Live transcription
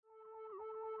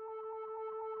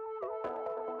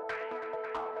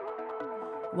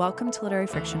Welcome to Literary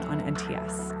Fiction on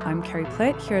NTS. I'm Carrie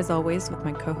Plitt, here as always with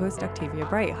my co-host Octavia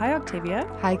Bright. Hi, Octavia.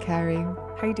 Hi, Carrie.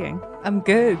 How are you doing? I'm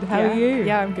good. How are you?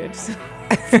 Yeah, I'm good.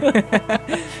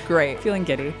 Great. Feeling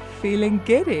giddy. Feeling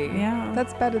giddy? Yeah.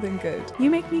 That's better than good. You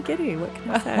make me giddy. What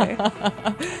can I say?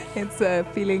 It's a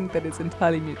feeling that is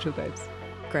entirely mutual, babes.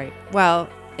 Great. Well,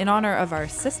 in honor of our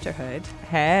sisterhood.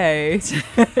 Hey.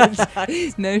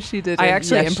 No, she didn't. I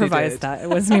actually Yes, improvised that. It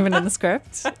wasn't even in the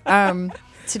script.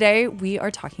 Today, we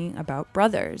are talking about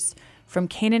brothers. From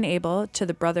Cain and Abel to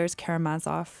the brothers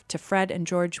Karamazov to Fred and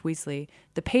George Weasley,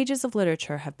 the pages of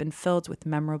literature have been filled with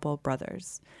memorable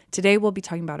brothers. Today, we'll be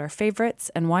talking about our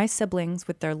favorites and why siblings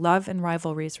with their love and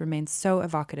rivalries remain so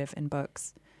evocative in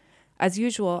books. As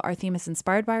usual, our theme is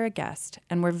inspired by our guest,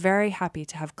 and we're very happy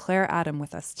to have Claire Adam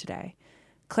with us today.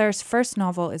 Claire's first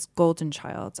novel is Golden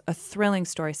Child, a thrilling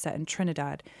story set in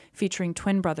Trinidad, featuring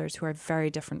twin brothers who are very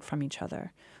different from each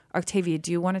other. Octavia,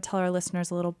 do you want to tell our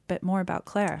listeners a little bit more about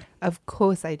Claire? Of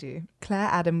course I do. Claire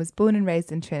Adam was born and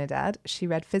raised in Trinidad. She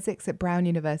read physics at Brown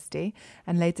University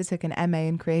and later took an MA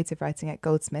in creative writing at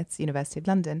Goldsmiths, University of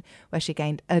London, where she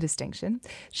gained a distinction.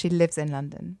 She lives in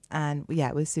London. And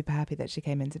yeah, we're super happy that she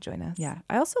came in to join us. Yeah.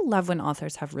 I also love when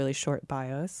authors have really short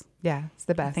bios. Yeah, it's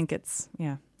the best. I think it's,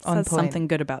 On says point. something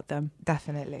good about them.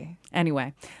 Definitely.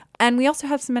 Anyway, and we also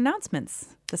have some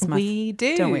announcements this month. We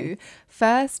do. Don't we?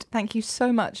 First, thank you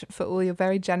so much for all your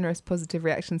very generous positive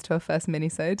reactions to our first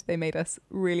minisode. They made us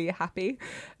really happy.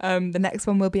 The next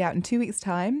one will be out in 2 weeks'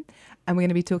 time, and we're going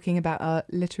to be talking about our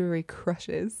literary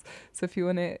crushes. So if you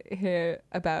want to hear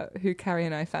about who Carrie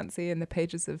and I fancy in the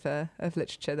pages of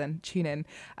literature, then tune in.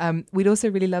 We'd also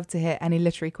really love to hear any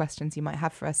literary questions you might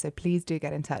have for us, so please do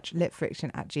get in touch,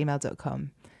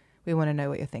 litfriction@gmail.com. We want to know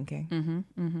what you're thinking.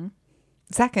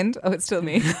 Second, it's still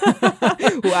me.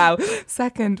 Wow.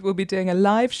 Second, we'll be doing a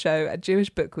live show at Jewish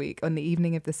Book Week on the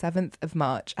evening of the 7th of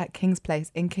March at King's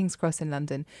Place in King's Cross in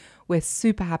London. We're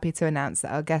super happy to announce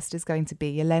that our guest is going to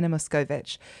be Yelena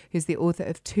Moscovich, who's the author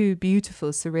of two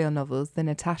beautiful surreal novels, The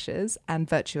Natashas and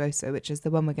Virtuoso, which is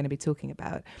the one we're going to be talking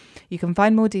about. You can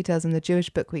find more details on the Jewish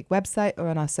Book Week website or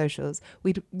on our socials.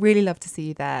 We'd really love to see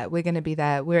you there. We're going to be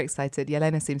there. We're excited.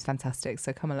 Yelena seems fantastic,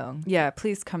 so come along. Yeah,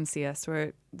 please come see us.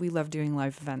 We love doing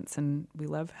live events and we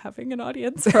love having an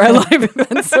audience for our live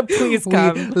events, so please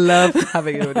come. We love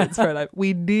having an audience for our live.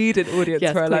 We need an audience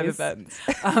for our live events.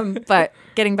 But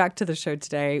getting back to the show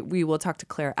today, we will talk to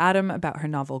Claire Adam about her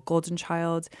novel Golden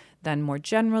Child, then more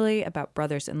generally about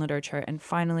brothers in literature, and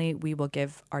finally we will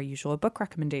give our usual book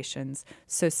recommendations.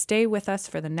 So stay with us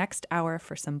for the next hour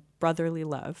for some brotherly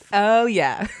love. Oh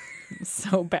yeah.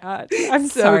 So bad. I'm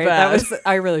So sorry. bad.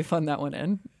 I really phoned that one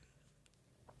in.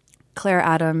 Claire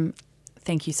Adam,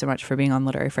 thank you so much for being on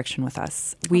Literary Fiction with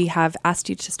us. We have asked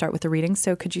you to start with a reading,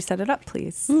 so could you set it up,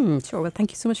 please? Sure. Well,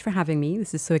 thank you so much for having me.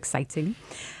 This is so exciting.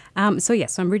 So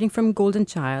I'm reading from Golden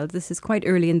Child. This is quite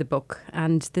early in the book,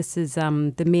 and this is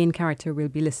the main character we'll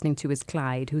be listening to is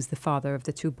Clyde, who's the father of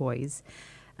the two boys.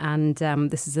 And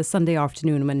this is a Sunday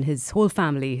afternoon when his whole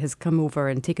family has come over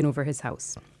and taken over his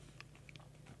house.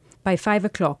 By 5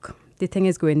 o'clock, the thing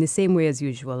is going the same way as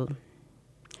usual.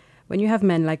 When you have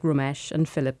men like Romesh and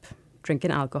Philip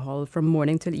drinking alcohol from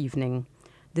morning till evening,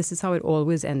 this is how it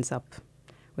always ends up,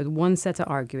 with one set of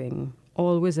arguing,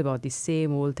 always about the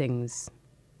same old things.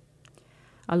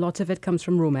 A lot of it comes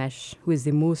from Romesh, who is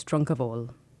the most drunk of all.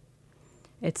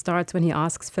 It starts when he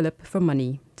asks Philip for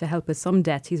money to help with some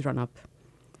debt he's run up,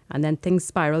 and then things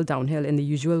spiral downhill in the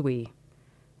usual way,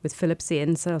 with Philip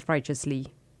saying self-righteously,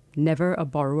 "Never a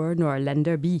borrower nor a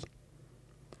lender be,"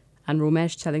 and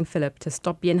Romesh telling Philip to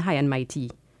stop being high and mighty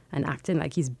and acting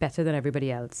like he's better than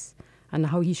everybody else, and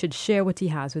how he should share what he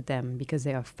has with them because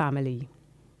they are family.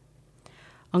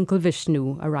 Uncle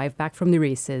Vishnu arrived back from the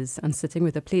races and sitting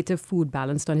with a plate of food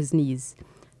balanced on his knees,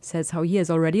 says how he has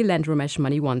already lent Romesh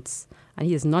money once and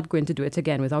he is not going to do it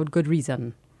again without good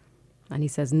reason. And he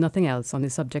says nothing else on the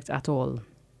subject at all.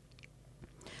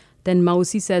 Then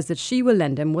Mausi says that she will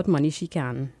lend him what money she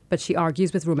can, but she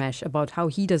argues with Romesh about how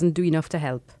he doesn't do enough to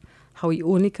help, how he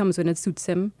only comes when it suits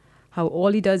him, how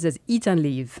all he does is eat and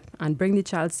leave and bring the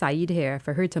child Saeed here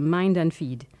for her to mind and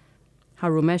feed, how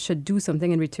Romesh should do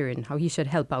something in return, how he should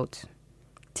help out.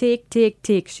 Take, take,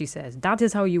 take, she says. That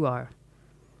is how you are.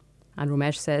 And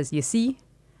Romesh says, you see,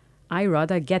 I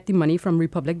rather get the money from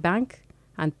Republic Bank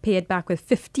and pay it back with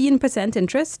 15%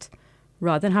 interest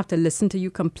rather than have to listen to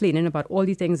you complaining about all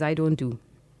the things I don't do.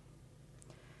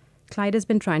 Clyde has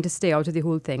been trying to stay out of the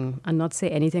whole thing and not say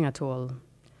anything at all.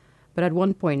 But at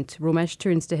one point, Romesh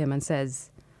turns to him and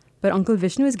says, but Uncle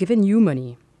Vishnu is giving you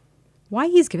money. Why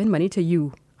he's giving money to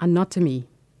you and not to me?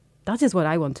 That is what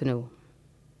I want to know.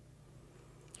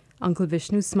 Uncle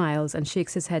Vishnu smiles and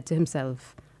shakes his head to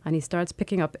himself, and he starts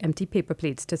picking up empty paper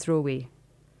plates to throw away.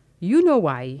 You know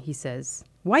why, he says.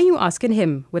 Why are you asking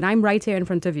him when I'm right here in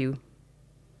front of you?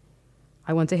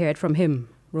 I want to hear it from him,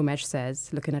 Romesh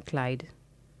says, looking at Clyde.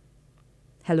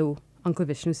 Hello, Uncle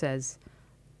Vishnu says.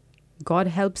 God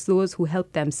helps those who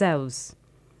help themselves.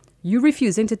 You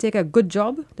refusing to take a good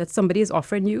job that somebody is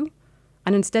offering you,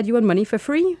 and instead you want money for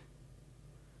free?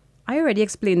 I already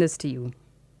explained this to you.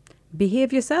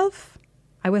 Behave yourself,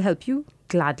 I will help you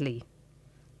gladly.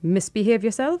 Misbehave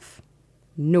yourself,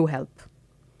 no help.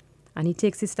 And he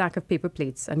takes his stack of paper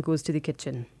plates and goes to the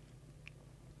kitchen.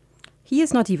 He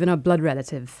is not even a blood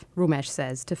relative, Romesh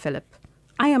says to Philip.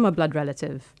 I am a blood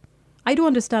relative. I don't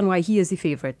understand why he is the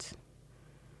favourite.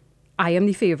 I am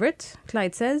the favourite,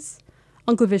 Clyde says.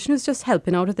 Uncle Vishnu is just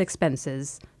helping out with the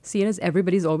expenses, seeing as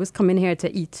everybody's always coming here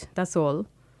to eat, that's all.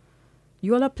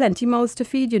 You all have plenty mouths to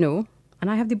feed, you know, and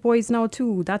I have the boys now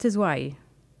too, that is why.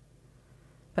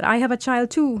 But I have a child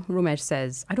too, Romesh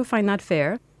says. I don't find that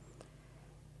fair.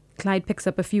 Clyde picks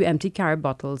up a few empty carrot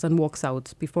bottles and walks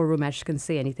out before Romesh can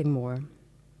say anything more.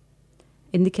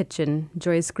 In the kitchen,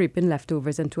 Joy is scraping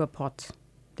leftovers into a pot,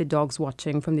 the dogs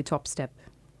watching from the top step.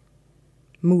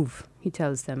 Move, he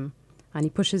tells them, and he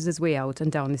pushes his way out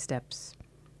and down the steps.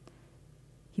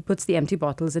 He puts the empty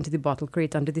bottles into the bottle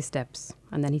crate under the steps,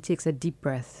 and then he takes a deep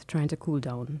breath, trying to cool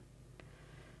down.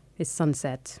 It's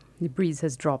sunset, the breeze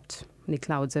has dropped, and the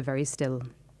clouds are very still.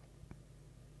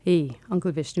 Hey,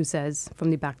 Uncle Vishnu says, from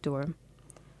the back door.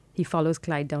 He follows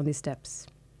Clyde down the steps.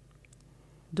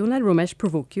 Don't let Romesh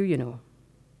provoke you, you know.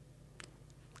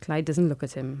 Clyde doesn't look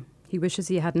at him. He wishes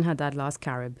he hadn't had that last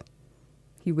carib.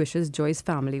 He wishes Joy's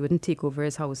family wouldn't take over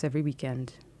his house every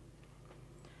weekend.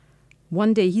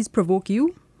 One day he's provoke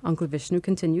you, Uncle Vishnu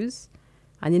continues,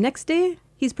 and the next day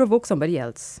he's provoke somebody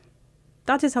else.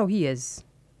 That is how he is.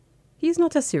 He's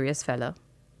not a serious fella.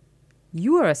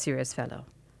 You are a serious fella.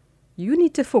 You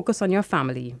need to focus on your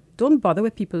family. Don't bother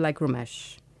with people like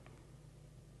Romesh.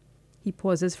 He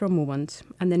pauses for a moment,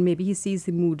 and then maybe he sees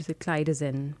the mood that Clyde is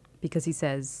in, because he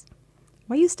says,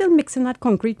 Why are you still mixing that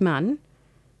concrete, man?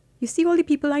 You see all the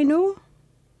people I know?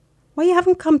 Why you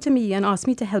haven't come to me and asked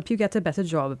me to help you get a better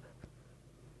job?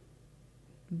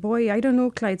 Boy, I don't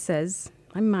know, Clyde says.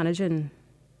 I'm managing.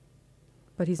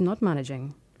 But he's not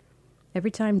managing.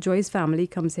 Every time Joy's family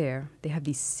comes here, they have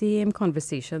these same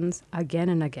conversations again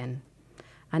and again.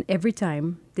 And every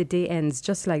time, the day ends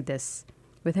just like this,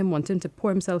 with him wanting to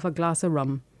pour himself a glass of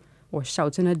rum, or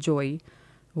shouting at Joy,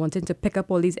 wanting to pick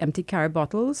up all these empty carrot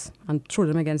bottles and throw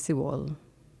them against the wall.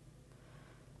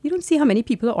 You don't see how many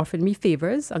people are offering me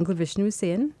favours, Uncle Vishnu is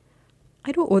saying.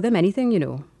 I don't owe them anything, you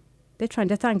know. They're trying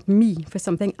to thank me for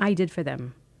something I did for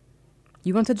them.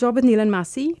 You want a job with Neil and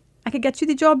Massey? I could get you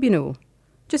the job, you know.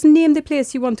 Just name the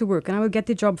place you want to work and I will get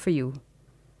the job for you.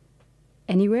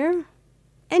 Anywhere?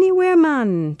 Anywhere,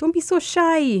 man. Don't be so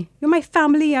shy. You're my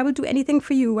family. I will do anything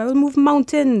for you. I will move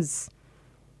mountains.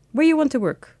 Where you want to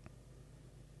work?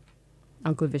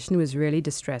 Uncle Vishnu is really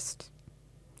distressed.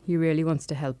 He really wants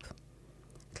to help.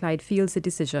 Clyde feels the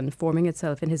decision forming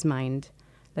itself in his mind,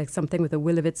 like something with a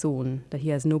will of its own that he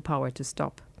has no power to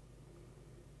stop.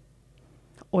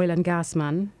 Oil and gas,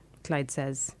 man, Clyde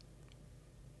says.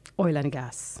 Oil and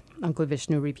gas, Uncle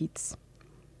Vishnu repeats.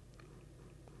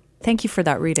 Thank you for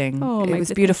that reading. Oh, it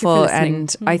was beautiful,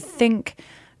 and I think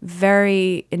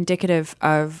very indicative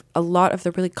of a lot of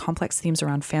the really complex themes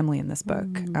around family in this book,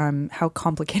 how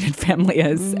complicated family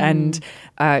is. And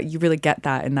you really get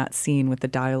that in that scene with the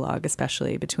dialogue,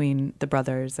 especially between the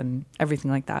brothers and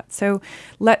everything like that. So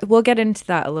we'll get into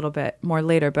that a little bit more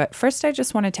later. But first, I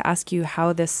just wanted to ask you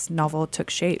how this novel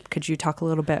took shape. Could you talk a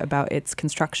little bit about its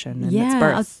construction and its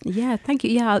birth? Thank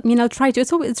you. Yeah, I mean, I'll try to.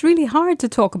 It's really hard to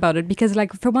talk about it because,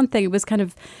 like, for one thing, it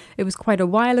was quite a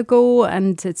while ago,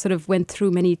 and it sort of went through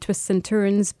many twists and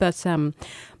turns, but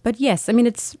yes, I mean,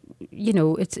 it's, you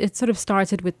know, it sort of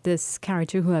started with this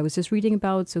character who I was just reading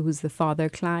about, so who's the father,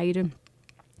 Clyde,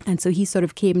 and so he sort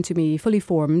of came to me fully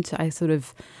formed. I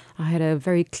had a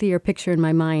very clear picture in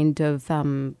my mind of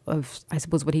I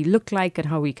suppose what he looked like and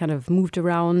how he kind of moved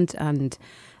around, and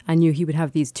I knew he would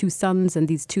have these two sons, and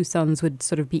these two sons would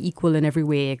sort of be equal in every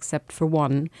way except for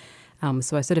one.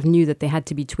 So I sort of knew that they had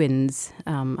to be twins,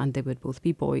 and they would both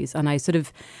be boys. And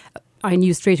I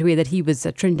knew straight away that he was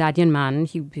a Trinidadian man.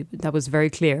 That was very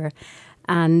clear.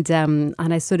 And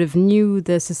I sort of knew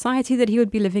the society that he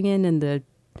would be living in and the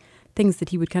things that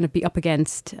he would kind of be up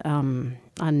against.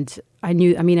 And I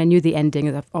knew the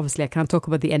ending. Obviously, I can't talk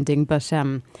about the ending, but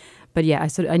yeah,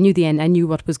 I knew the end. I knew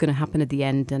what was going to happen at the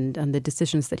end and the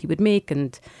decisions that he would make.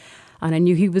 And I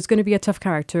knew he was going to be a tough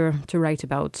character to write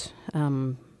about.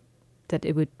 That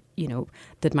it would,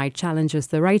 that my challenge as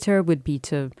the writer would be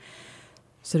to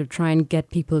sort of try and get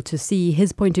people to see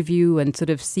his point of view and sort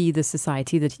of see the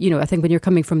society that, I think when you're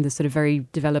coming from this sort of very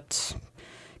developed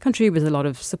country with a lot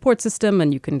of support system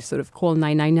and you can sort of call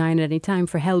 999 at any time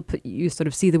for help, you sort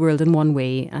of see the world in one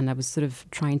way. And I was sort of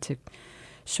trying to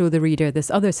show the reader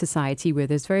this other society where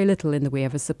there's very little in the way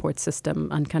of a support system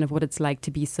and kind of what it's like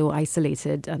to be so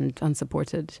isolated and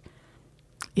unsupported.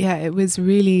 Yeah, it was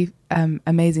really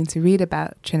amazing to read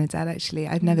about Trinidad, actually.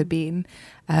 I've never been,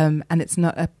 and it's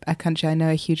not a country I know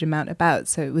a huge amount about.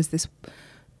 So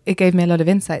it gave me a lot of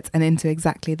insights and into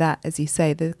exactly that, as you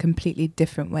say, the completely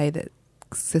different way that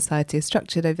society is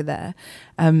structured over there.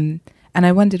 And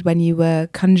I wondered, when you were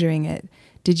conjuring it,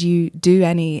 did you do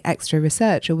any extra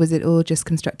research, or was it all just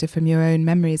constructed from your own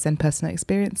memories and personal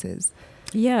experiences?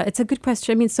 Yeah, it's a good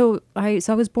question. I mean, so I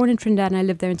was born in Trinidad and I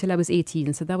lived there until I was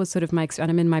 18. So that was sort of and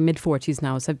I'm in my mid-40s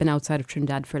now. So I've been outside of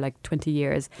Trinidad for like 20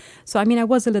 years. So, I mean, I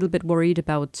was a little bit worried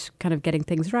about kind of getting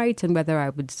things right and whether I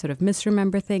would sort of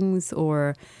misremember things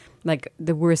or like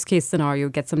the worst case scenario,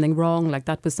 get something wrong. Like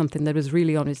that was something that was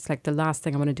really honest. Like the last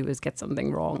thing I want to do is get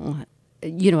something wrong.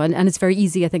 And it's very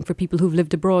easy, I think, for people who've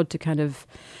lived abroad to kind of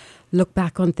look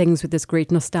back on things with this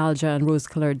great nostalgia and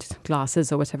rose-coloured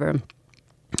glasses or whatever.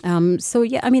 So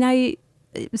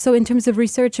in terms of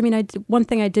research, I mean, one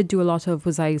thing I did do a lot of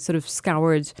was I sort of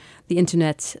scoured the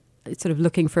internet, sort of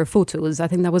looking for photos. I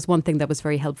think that was one thing that was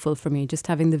very helpful for me, just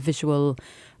having the visual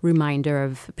reminder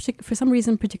of, for some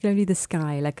reason, particularly the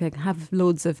sky. Like I have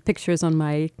loads of pictures on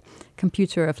my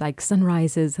computer of like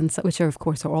sunrises, which are, of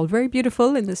course, are all very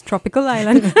beautiful in this tropical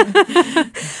island.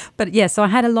 But yeah, so I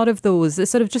had a lot of those,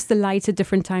 sort of just the light at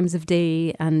different times of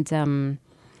day and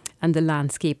the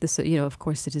landscape. Of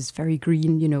course, it is very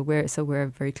green, we're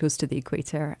very close to the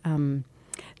equator.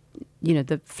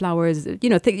 The flowers,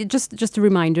 just the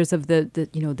reminders of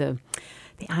the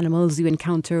animals you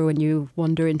encounter when you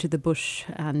wander into the bush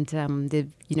and the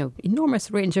enormous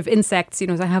range of insects.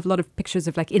 I have a lot of pictures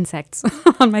of like insects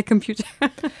on my computer.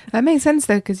 That makes sense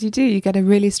though, because you get a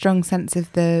really strong sense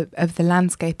of the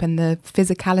landscape and the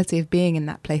physicality of being in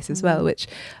that place as well, which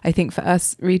I think for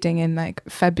us reading in like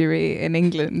February in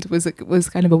England was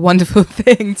kind of a wonderful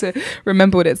thing to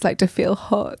remember what it's like to feel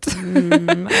hot.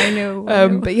 I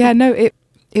know. But yeah, no,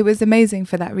 it was amazing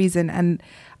for that reason. And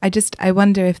I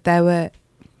wonder if there were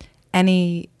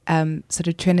any sort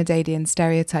of Trinidadian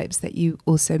stereotypes that you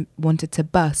also wanted to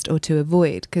bust or to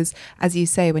avoid, because as you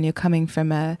say, when you're coming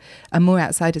from a more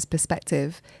outsider's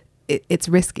perspective, it's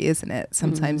risky, isn't it,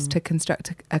 sometimes to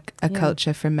construct a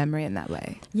culture from memory in that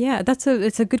way? Yeah,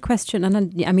 it's a good question.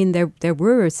 And I mean, there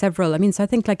were several. I mean, so I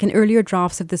think like in earlier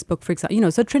drafts of this book, for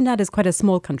example, so Trinidad is quite a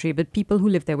small country, but people who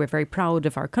live there were very proud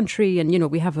of our country.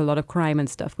 And, we have a lot of crime and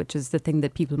stuff, which is the thing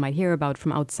that people might hear about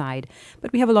from outside.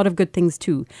 But we have a lot of good things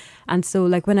too. And so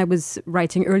like when I was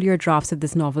writing earlier drafts of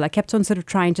this novel, I kept on sort of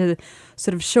trying to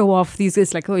sort of show off these,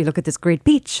 it's like, oh, you look at this great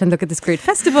beach and look at this great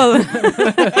festival.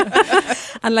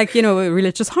 And like,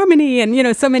 religious harmony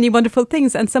and, so many wonderful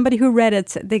things. And somebody who read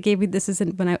it, they gave me, this is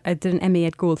when I did an MA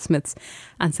at Goldsmiths,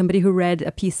 and somebody who read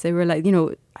a piece, they were like,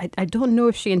 I don't know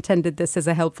if she intended this as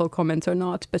a helpful comment or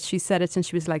not, but she said it and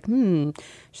she was like, she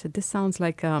said, this sounds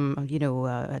like,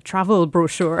 a travel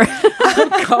brochure.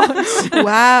 Oh, God.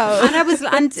 Wow. And I was,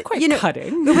 it's quite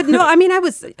cutting. But no, I mean, I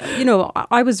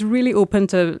was really open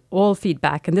to all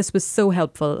feedback, and this was so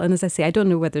helpful. And as I say, I don't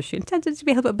know whether she intended it to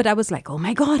be helpful, but I was like, oh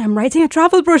my God, I'm writing a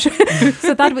travel brochure.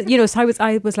 So that was, so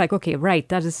I was like, okay, right,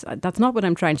 that's not what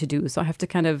I'm trying to do. So I have to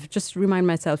kind of just remind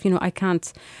myself, I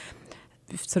can't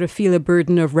sort of feel a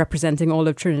burden of representing all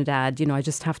of Trinidad. I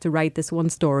just have to write this one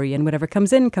story, and whatever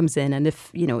comes in. And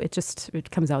if,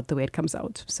 it comes out the way it comes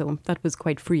out. So that was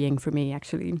quite freeing for me,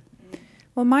 actually.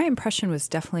 Well, my impression was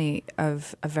definitely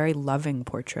of a very loving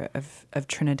portrait of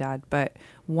Trinidad, but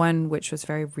one which was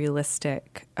very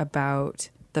realistic about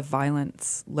the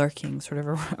violence lurking sort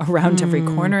of around every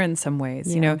corner in some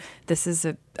ways. Yeah. This is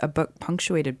a book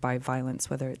punctuated by violence,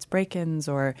 whether it's break-ins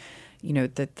or,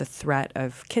 the threat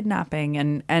of kidnapping.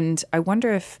 And I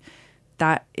wonder if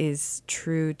that is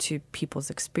true to people's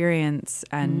experience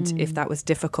and if that was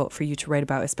difficult for you to write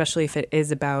about, especially if it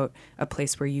is about a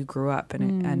place where you grew up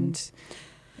and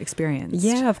experienced.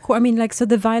 Yeah, of course. I mean, like, so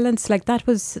the violence, like that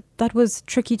was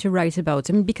tricky to write about.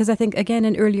 I mean, because I think, again,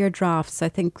 in earlier drafts, I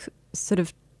think sort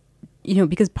of,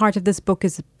 because part of this book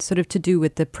is sort of to do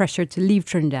with the pressure to leave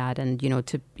Trinidad and,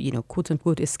 to, quote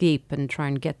unquote, escape and try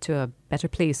and get to a better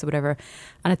place or whatever.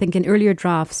 And I think in earlier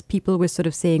drafts, people were sort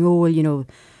of saying, oh, well,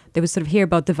 they would sort of hear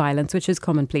about the violence, which is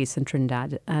commonplace in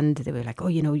Trinidad. And they were like, oh,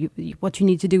 what you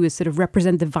need to do is sort of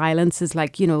represent the violence as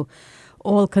like,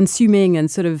 all consuming and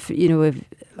sort of,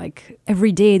 like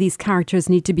every day these characters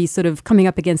need to be sort of coming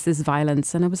up against this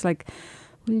violence. And I was like,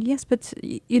 well, yes, but,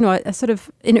 I sort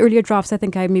of, in earlier drafts, I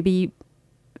think I maybe,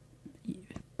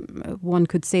 one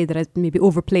could say that I maybe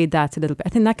overplayed that a little bit. I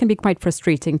think that can be quite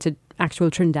frustrating to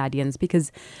actual Trinidadians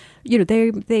because,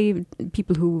 they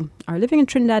people who are living in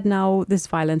Trinidad now, this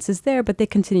violence is there, but they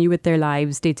continue with their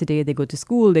lives day to day. They go to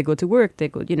school, they go to work, they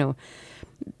go,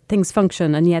 things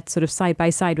function, and yet sort of side by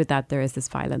side with that there is this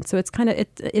violence. So it's kind of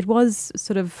it was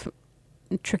sort of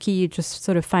tricky just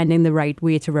sort of finding the right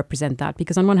way to represent that,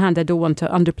 because on one hand I don't want to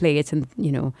underplay it, and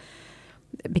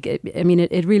I mean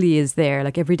it really is there,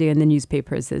 like every day in the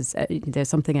newspapers there's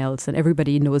something else, and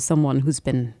everybody knows someone who's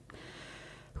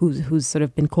sort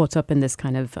of been caught up in this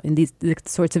kind of the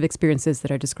sorts of experiences that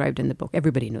are described in the book.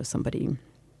 Everybody knows somebody.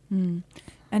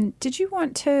 And did you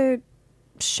want to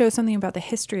show something about the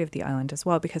history of the island as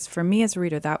well? Because for me as a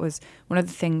reader, that was one of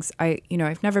the things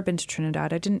I've never been to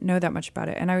Trinidad. I didn't know that much about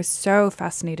it. And I was so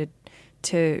fascinated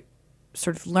to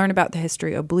sort of learn about the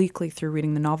history obliquely through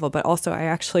reading the novel. But also I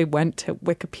actually went to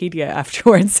Wikipedia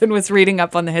afterwards and was reading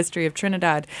up on the history of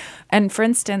Trinidad. And for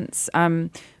instance,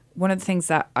 one of the things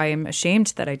that I am ashamed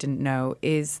that I didn't know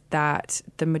is that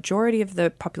the majority of the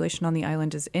population on the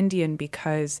island is Indian,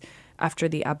 because after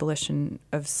the abolition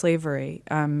of slavery,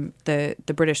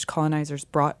 the British colonizers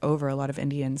brought over a lot of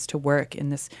Indians to work in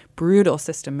this brutal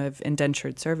system of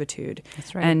indentured servitude.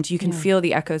 That's right. And you can feel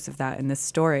the echoes of that in this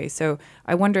story. So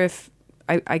I wonder if,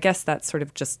 I guess that's sort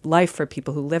of just life for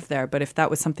people who live there, but if that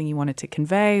was something you wanted to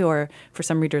convey, or for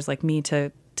some readers like me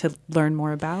to learn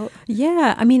more about.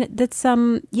 Yeah, I mean, that's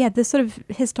this sort of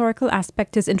historical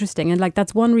aspect is interesting, and like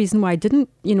that's one reason why I didn't,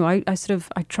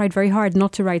 I tried very hard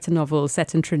not to write a novel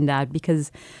set in Trinidad, because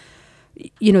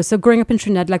so growing up in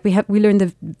Trinidad, like we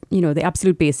learned the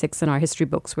absolute basics in our history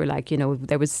books. We're like,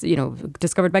 there was,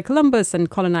 discovered by Columbus and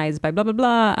colonized by blah, blah,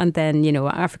 blah. And then,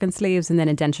 African slaves and then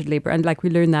indentured labor. And like we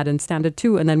learn that in Standard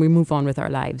 2, and then we move on with our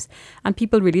lives. And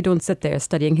people really don't sit there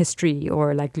studying history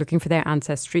or like looking for their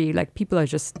ancestry. Like people are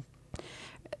just,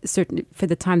 certainly for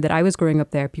the time that I was growing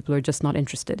up there, people are just not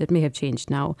interested. It may have changed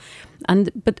now.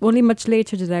 But only much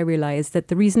later did I realize that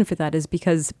the reason for that is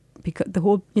because the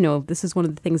whole, this is one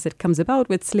of the things that comes about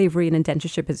with slavery and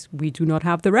indentureship is we do not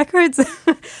have the records.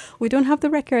 We don't have the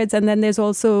records. And then there's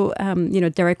also,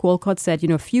 Derek Walcott said,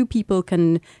 few people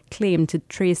can claim to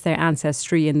trace their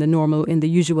ancestry in the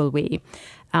usual way.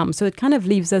 So it kind of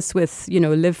leaves us with,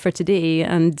 live for today,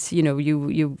 and,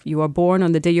 you are born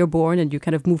on the day you're born, and you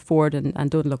kind of move forward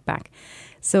and don't look back.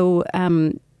 So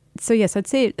yes, I'd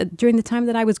say during the time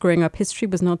that I was growing up, history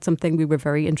was not something we were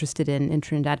very interested in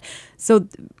Trinidad. So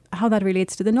how that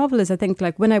relates to the novel is, I think,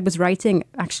 like when I was writing,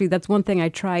 actually, that's one thing I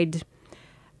tried.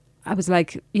 I was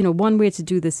like, one way to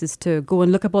do this is to go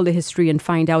and look up all the history and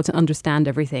find out and understand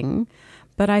everything.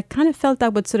 But I kind of felt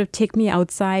that would sort of take me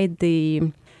outside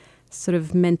the sort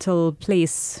of mental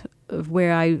place of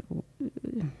where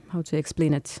how to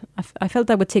explain it? I felt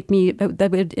that would take me, that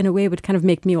would, in a way, would kind of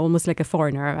make me almost like a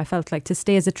foreigner. I felt like to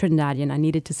stay as a Trinidadian, I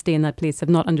needed to stay in that place of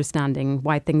not understanding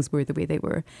why things were the way they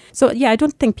were. So, yeah, I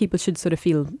don't think people should sort of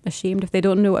feel ashamed if they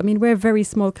don't know. I mean, we're a very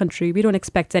small country. We don't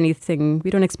expect anything.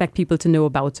 We don't expect people to know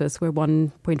about us. We're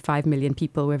 1.5 million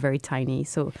people. We're very tiny.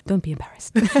 So don't be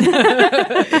embarrassed.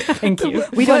 Thank you.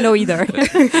 We don't know either.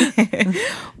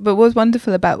 But what's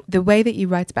wonderful about the way that you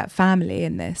write about family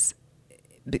in this,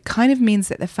 it kind of means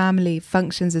that the family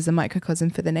functions as a microcosm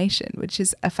for the nation, which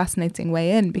is a fascinating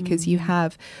way in, because you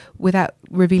have, without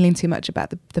revealing too much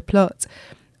about the plot,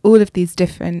 all of these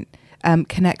different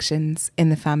connections in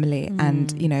the family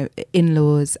and,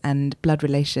 in-laws and blood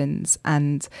relations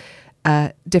and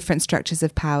different structures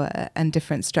of power and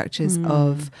different structures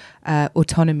of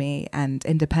autonomy and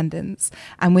independence.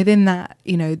 And within that,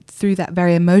 through that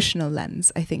very emotional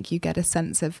lens, I think you get a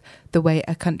sense of the way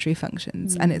a country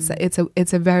functions. And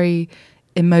it's a very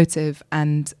emotive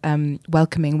and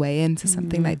welcoming way into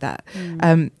something like that.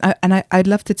 I'd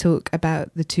love to talk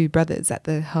about the two brothers at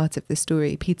the heart of the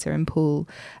story, Peter and Paul,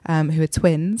 who are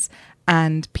twins.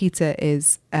 And Peter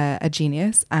is a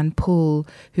genius, and Paul,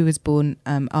 who was born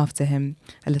after him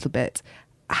a little bit,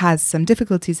 has some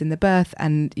difficulties in the birth,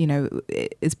 and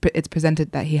it's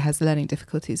presented that he has learning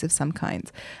difficulties of some kind.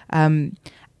 And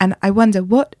I wonder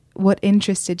what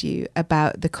interested you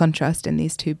about the contrast in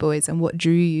these two boys, and what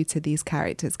drew you to these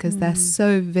characters, because they're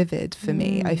so vivid for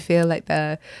me. I feel like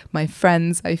they're my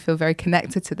friends. I feel very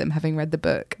connected to them having read the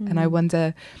book. And I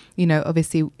wonder,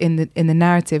 obviously in the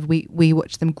narrative we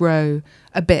watch them grow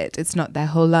a bit. It's not their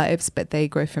whole lives, but they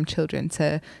grow from children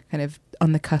to kind of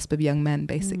on the cusp of young men,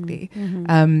 basically.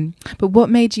 But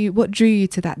what drew you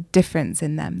to that difference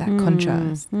in them, that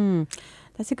contrast?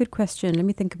 That's a good question. Let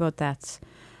me think about that.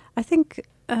 I think,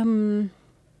 I mean,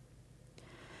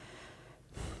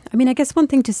 I guess one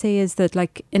thing to say is that,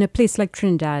 like, in a place like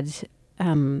Trinidad,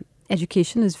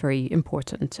 education is very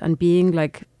important, and being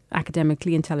like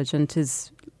academically intelligent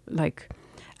is like,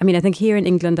 I mean, I think here in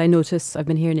England, I notice, I've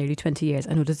been here nearly 20 years,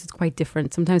 I notice it's quite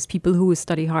different. Sometimes people who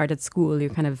study hard at school, you're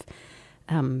kind of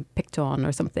picked on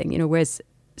or something, you know, whereas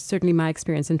certainly my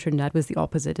experience in Trinidad was the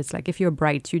opposite. It's like, if you're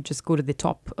bright, you just go to the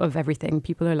top of everything.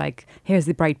 People are like, here's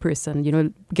the bright person, you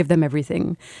know, give them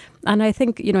everything. And I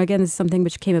think, you know, again, this is something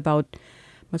which came about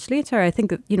much later. I think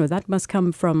that, you know, that must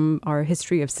come from our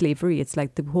history of slavery. It's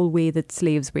like the whole way that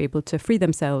slaves were able to free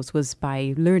themselves was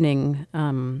by learning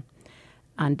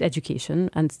and education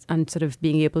and sort of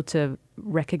being able to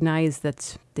recognize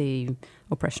that the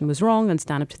oppression was wrong and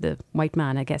stand up to the white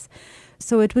man, I guess.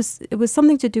 So it was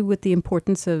something to do with the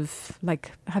importance of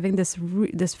like having this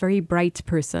very bright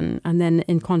person, and then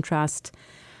in contrast,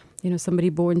 you know, somebody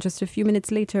born just a few minutes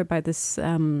later by this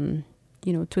you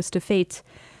know, twist of fate,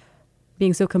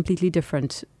 being so completely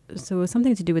different. So it was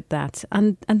something to do with that.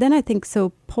 And then I think,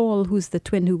 so Paul, who's the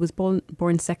twin who was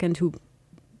born second, who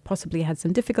possibly had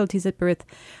some difficulties at birth.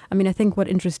 I mean, I think what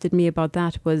interested me about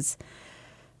that was,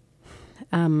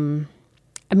 I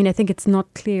mean, I think it's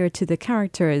not clear to the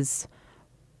characters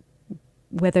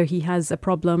whether he has a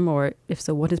problem, or if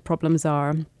so, what his problems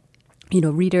are. You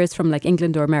know, readers from like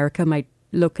England or America might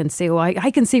look and say, oh, I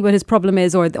can see what his problem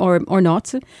is, or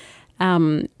not.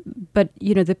 But,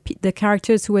 you know, the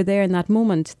characters who are there in that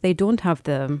moment, they don't have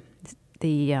the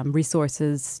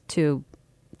resources to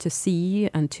see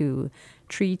and to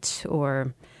treat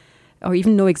or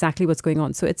even know exactly what's going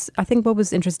on. So I think what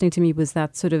was interesting to me was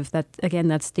that sort of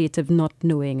that state of not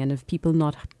knowing, and of people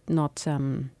not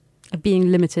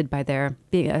being limited by their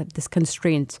being this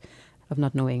constraint of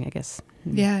not knowing, I guess.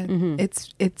 Yeah,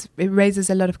 it raises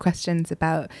a lot of questions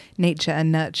about nature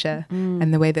and nurture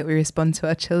and the way that we respond to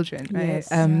our children, right?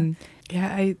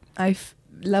 Yes, I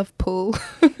love Paul.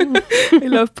 I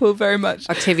love Paul very much.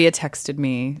 Octavia texted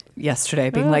me yesterday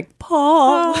being like,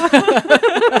 Paul.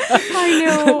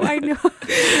 I know.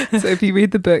 So if you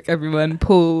read the book, everyone,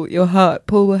 Paul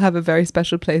will have a very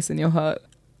special place in your heart.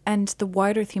 And the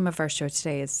wider theme of our show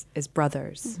today is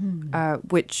brothers,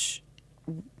 which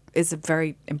is a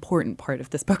very important part of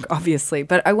this book, obviously.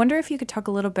 But I wonder if you could talk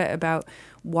a little bit about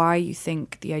why you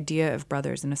think the idea of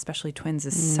brothers, and especially twins,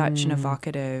 is such an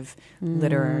evocative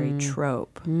literary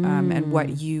trope, and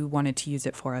what you wanted to use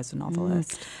it for as a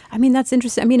novelist. I mean, that's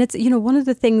interesting. I mean, it's, you know, one of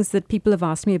the things that people have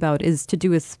asked me about is to do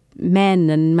with men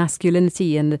and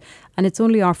masculinity, and it's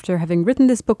only after having written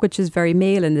this book, which is very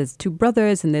male, and there's two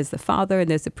brothers, and there's the father,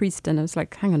 and there's the priest, and I was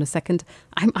like, hang on a second,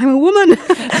 I'm a woman.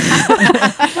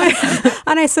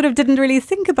 And I sort of didn't really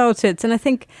think about it. And I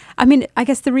think, I mean, I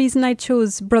guess the reason I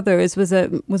chose brothers was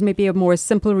maybe a more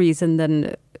simple reason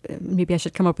than maybe I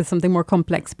should come up with something more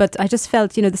complex. But I just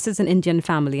felt, you know, this is an Indian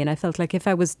family, and I felt like if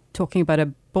I was talking about a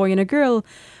boy and a girl,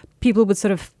 people would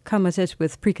sort of come at it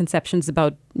with preconceptions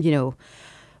about, you know,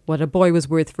 what a boy was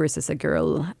worth versus a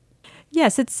girl.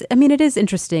 Yes, it is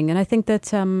interesting. And I think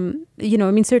that, you know,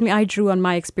 I mean, certainly I drew on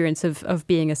my experience of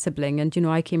being a sibling. And, you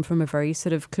know, I came from a very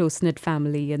sort of close-knit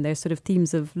family, and there's sort of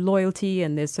themes of loyalty,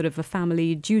 and there's sort of a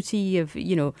family duty of,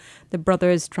 you know, the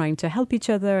brothers trying to help each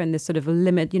other, and there's sort of a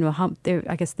limit, you know, how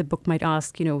I guess the book might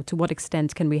ask, you know, to what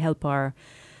extent can we help our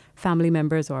family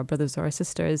members or our brothers or our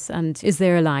sisters? And is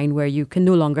there a line where you can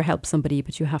no longer help somebody,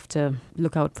 but you have to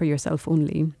look out for yourself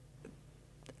only?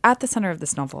 At the center of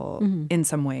this novel, in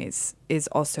some ways, is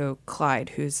also Clyde,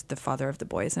 who's the father of the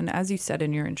boys. And as you said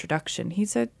in your introduction,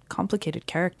 he's a complicated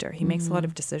character. He makes a lot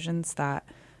of decisions that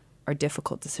are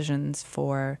difficult decisions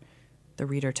for the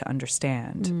reader to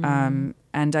understand.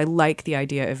 And I like the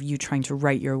idea of you trying to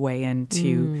write your way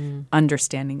into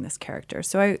understanding this character.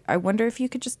 So I wonder if you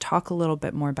could just talk a little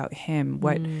bit more about him,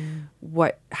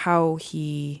 how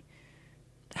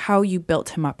you built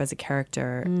him up as a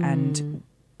character, and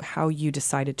how you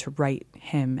decided to write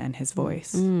him and his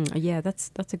voice. Yeah, that's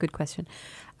a good question.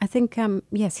 I think,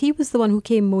 yes, he was the one who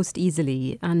came most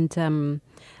easily. And I mean,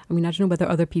 I don't know whether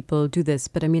other people do this,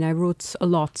 but I mean, I wrote a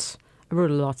lot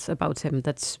about him.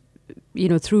 That's, you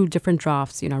know, through different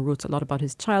drafts. You know, I wrote a lot about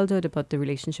his childhood, about the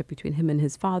relationship between him and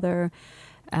his father.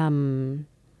 You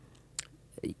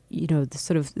know, the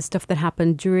sort of stuff that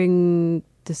happened during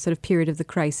the sort of period of the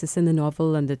crisis in the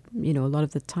novel, and you know, a lot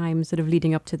of the time sort of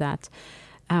leading up to that.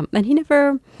 And he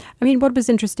never, I mean, what was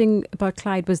interesting about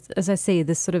Clyde was, as I say,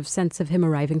 this sort of sense of him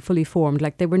arriving fully formed.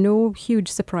 Like, there were no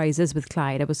huge surprises with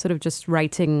Clyde. I was sort of just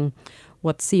writing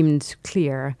what seemed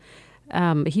clear.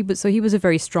 He was a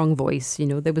very strong voice. You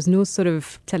know, there was no sort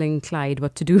of telling Clyde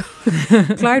what to do.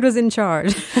 Clyde was in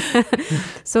charge.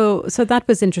 So that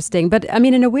was interesting. But I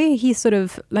mean, in a way, he sort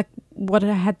of like what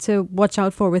I had to watch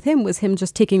out for with him was him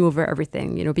just taking over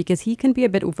everything. You know, because he can be a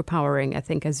bit overpowering. I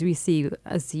think, as we see,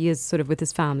 as he is sort of with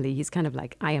his family, he's kind of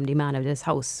like, I am the man of this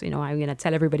house. You know, I'm going to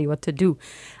tell everybody what to do.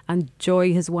 And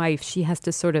Joy, his wife, she has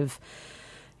to sort of,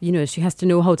 you know, she has to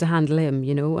know how to handle him,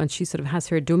 you know, and she sort of has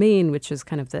her domain, which is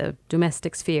kind of the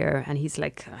domestic sphere. And he's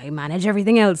like, I manage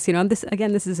everything else, you know. And this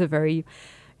is a very,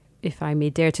 if I may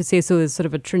dare to say so, is sort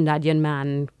of a Trinidadian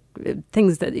man.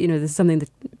 Things that, you know, this is something that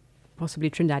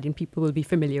possibly Trinidadian people will be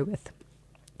familiar with,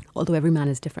 although every man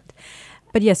is different.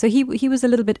 But yeah, so he was a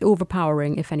little bit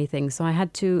overpowering, if anything. So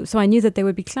I knew that there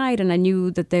would be Clyde, and I knew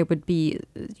that there would be,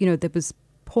 you know, there was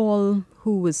Paul,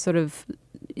 who was sort of,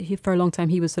 for a long time,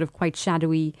 he was sort of quite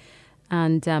shadowy,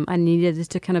 and I needed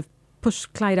to kind of push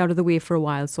Clyde out of the way for a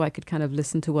while so I could kind of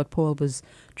listen to what Paul was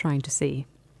trying to say.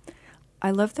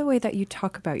 I love the way that you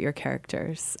talk about your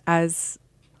characters as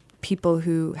people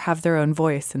who have their own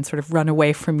voice and sort of run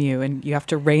away from you, and you have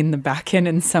to rein them back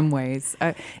in some ways.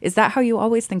 Is that how you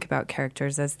always think about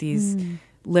characters, as these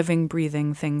living,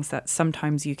 breathing things that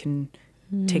sometimes you can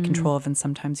take control of and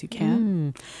sometimes you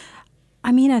can't?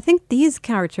 I mean, I think these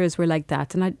characters were like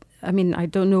that, and I mean, I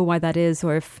don't know why that is,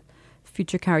 or if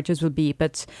future characters will be,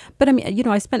 but I mean, you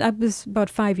know, I was about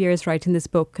 5 years writing this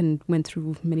book and went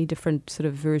through many different sort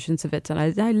of versions of it, and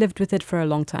I lived with it for a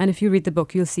long time. And if you read the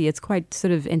book, you'll see it's quite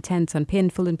sort of intense and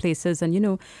painful in places, and you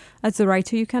know, as a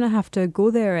writer, you kind of have to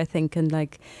go there, I think, and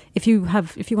like if you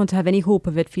want to have any hope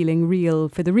of it feeling real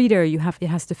for the reader, it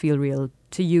has to feel real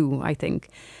to you, I think.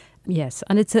 Yes,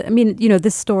 and I mean, you know,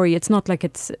 this story, it's not like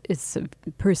it's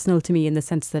personal to me in the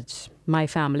sense that my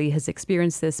family has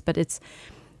experienced this, but it's,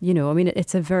 you know, I mean,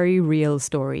 it's a very real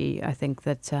story. I think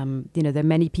that, you know, there are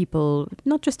many people,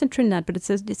 not just in Trinidad, but it's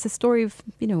a story of,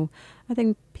 you know, I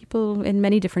think people in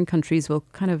many different countries will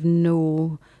kind of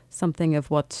know something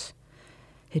of what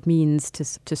it means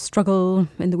to struggle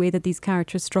in the way that these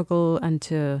characters struggle, and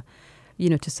to, you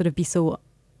know, to sort of be so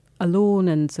alone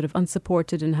and sort of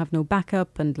unsupported and have no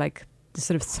backup, and like the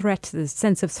sort of threat, the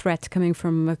sense of threat coming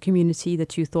from a community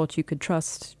that you thought you could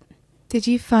trust. Did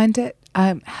you find it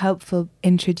helpful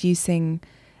introducing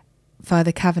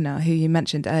Father Kavanagh, who you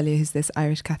mentioned earlier, who's this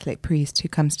Irish Catholic priest who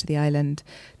comes to the island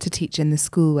to teach in the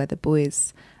school where the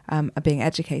boys are being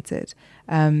educated?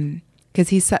 Because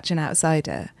he's such an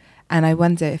outsider. And I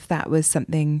wonder if that was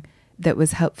something that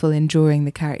was helpful in drawing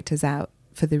the characters out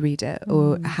for the reader,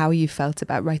 or how you felt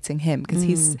about writing him, because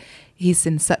he's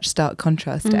in such stark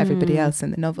contrast to everybody else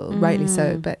in the novel, rightly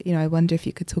so. But, you know, I wonder if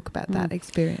you could talk about that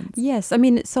experience. Yes, I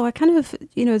mean, so I kind of,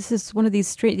 you know, this is one of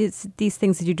these these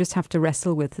things that you just have to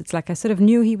wrestle with. It's like I sort of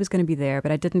knew he was going to be there,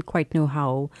 but I didn't quite know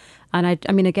how. And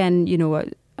I mean, again, you know,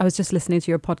 I was just listening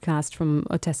to your podcast from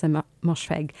Otessa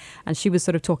Moshfegh, and she was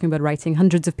sort of talking about writing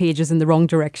hundreds of pages in the wrong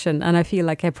direction. And I feel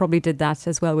like I probably did that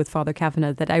as well with Father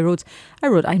Kavanagh, that I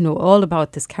know all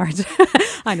about this character.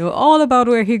 I know all about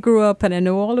where he grew up, and I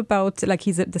know all about, like,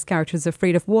 this character is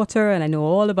afraid of water, and I know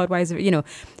all about why he's, you know,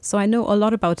 so I know a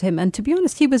lot about him. And to be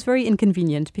honest, he was very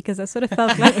inconvenient, because I sort of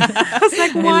felt like, I was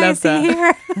like, why is he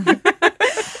here?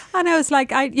 And I was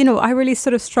like, I really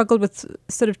sort of struggled with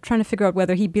sort of trying to figure out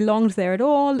whether he belonged there at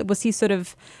all. Was he sort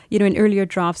of, you know, in earlier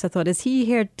drafts, I thought, is he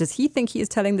here? Does he think he is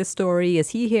telling this story? Is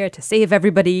he here to save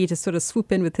everybody, to sort of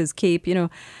swoop in with his cape, you know?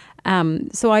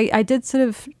 So I did sort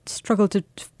of struggle to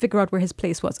figure out where his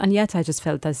place was. And yet I just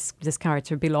felt this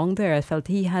character belonged there. I felt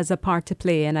he has a part to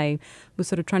play, and I was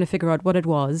sort of trying to figure out what it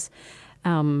was.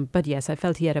 But yes, I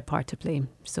felt he had a part to play.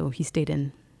 So he stayed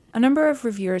in. A number of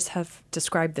reviewers have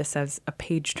described this as a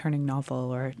page-turning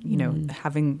novel, or, you know,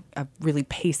 having a really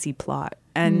pacey plot.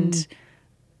 And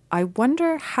I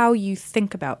wonder how you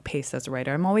think about pace as a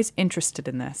writer. I'm always interested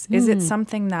in this. Is it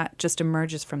something that just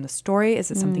emerges from the story? Is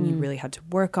it something you really had to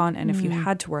work on? And if you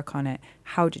had to work on it,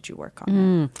 how did you work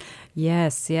on it?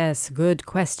 Yes. Good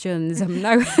questions.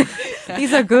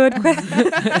 These are good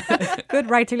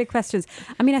writerly questions.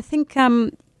 I mean, I think...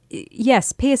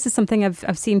 yes, pace is something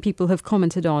I've seen people have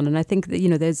commented on, and I think that, you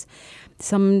know, there's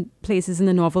some places in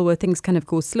the novel where things kind of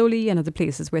go slowly, and other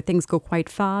places where things go quite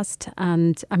fast.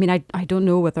 And I mean, I don't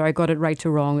know whether I got it right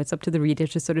or wrong. It's up to the reader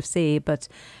to sort of say. But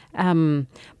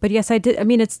yes, I did. I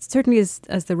mean, it's certainly as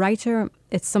the writer,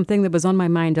 it's something that was on my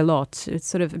mind a lot. It's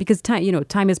sort of because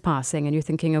time is passing, and you're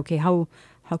thinking, okay, how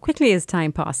quickly is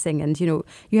time passing? And, you know,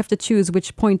 you have to choose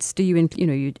which points do you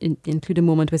include a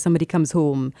moment where somebody comes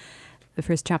home. The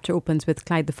first chapter opens with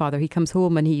Clyde the father. He comes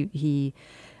home, and he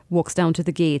walks down to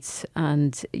the gate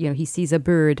and, he sees a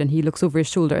bird and he looks over his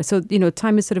shoulder. So,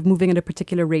 time is sort of moving at a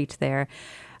particular rate there.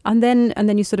 And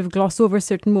then you sort of gloss over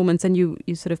certain moments and you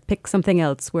sort of pick something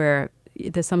else where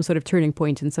there's some sort of turning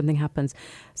point and something happens.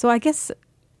 So I guess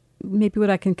maybe what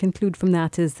I can conclude from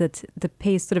that is that the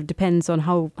pace sort of depends on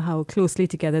how closely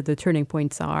together the turning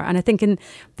points are. And I think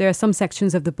there are some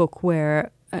sections of the book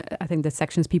where I think the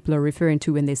sections people are referring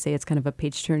to when they say it's kind of a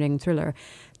page-turning thriller,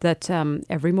 that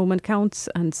every moment counts.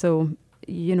 And so,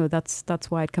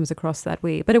 that's why it comes across that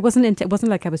way. But it wasn't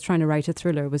like I was trying to write a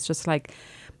thriller. It was just like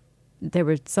there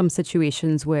were some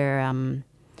situations where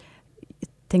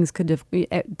things could have,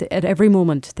 at every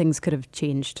moment, things could have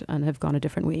changed and have gone a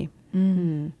different way.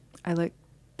 I like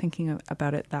thinking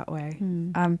about it that way.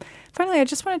 Finally, I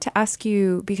just wanted to ask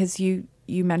you, because you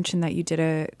mentioned that you did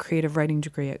a creative writing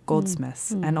degree at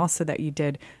Goldsmiths and also that you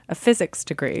did a physics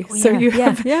degree. Oh, so you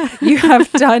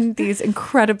have done these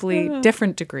incredibly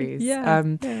different degrees.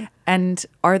 And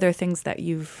are there things that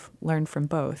you've learned from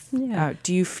both?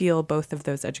 Do you feel both of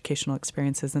those educational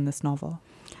experiences in this novel?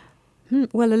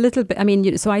 Well, a little bit. I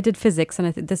mean, so I did physics, and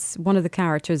I think one of the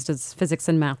characters does physics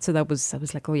and maths. So I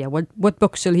was like, oh yeah, what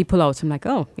book shall he pull out? I'm like,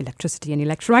 oh, electricity and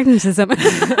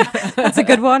electromagnetism. That's a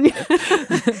good one.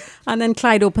 And then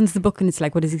Clyde opens the book, and it's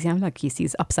like, what does he see? I'm like, he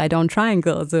sees upside down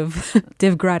triangles of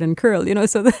div, grad, and curl.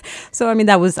 So I mean,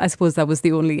 I suppose that was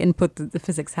the only input that the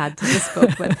physics had to this book.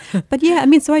 But yeah, I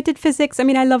mean, so I did physics. I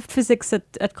mean, I loved physics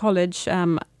at college.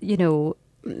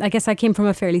 I guess I came from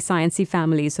a fairly sciencey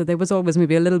family, so there was always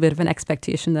maybe a little bit of an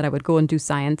expectation that I would go and do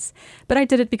science. But I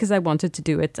did it because I wanted to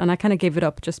do it, and I kind of gave it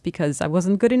up just because I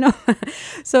wasn't good enough.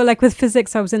 So like with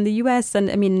physics, I was in the US,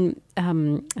 and I mean,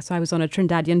 so I was on a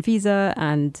Trinidadian visa,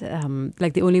 and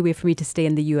like the only way for me to stay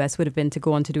in the US would have been to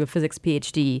go on to do a physics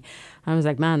PhD. I was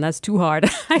like, man, that's too hard.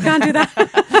 I can't do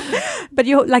that. But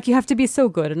you have to be so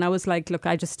good. And I was like, look,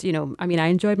 I just, I mean, I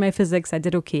enjoyed my physics. I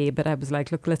did okay. But I was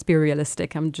like, look, let's be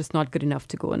realistic. I'm just not good enough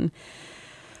to go and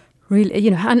really,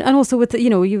 and also with, you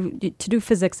to do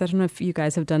physics, I don't know if you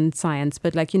guys have done science,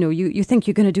 but like, you think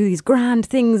you're going to do these grand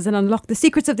things and unlock the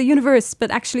secrets of the universe.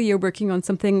 But actually you're working on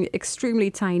something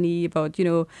extremely tiny about,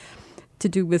 to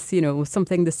do with,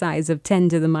 something the size of 10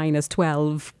 to the minus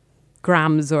 12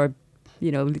 grams or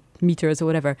meters or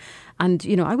whatever. And,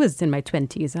 I was in my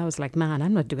 20s. I was like, man,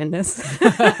 I'm not doing this.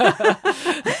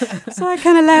 So I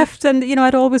kind of left, and,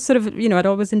 I'd always I'd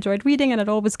always enjoyed reading, and I'd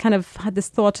always kind of had this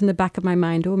thought in the back of my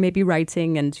mind, oh, maybe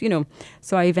writing. And,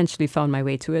 so I eventually found my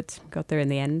way to it, got there in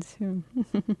the end.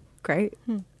 Great.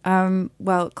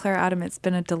 Well, Claire Adam, it's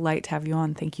been a delight to have you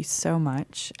on. Thank you so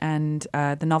much. And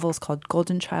the novel is called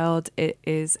Golden Child. It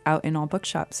is out in all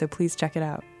bookshops, so please check it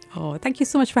out. Oh, thank you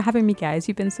so much for having me, guys.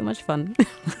 You've been so much fun.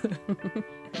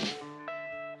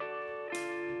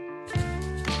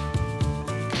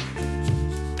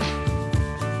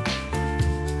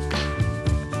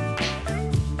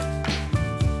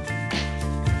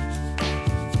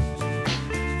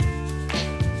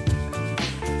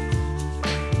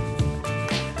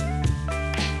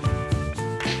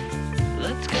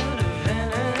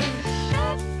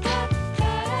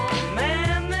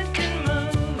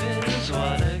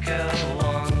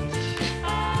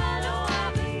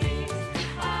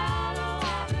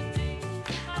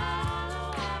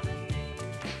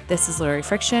 This is Literary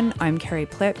Friction. I'm Carrie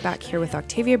Plitt, back here with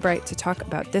Octavia Bright to talk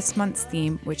about this month's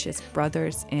theme, which is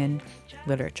brothers in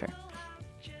literature.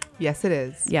 Yes, it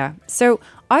is. Yeah. So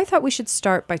I thought we should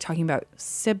start by talking about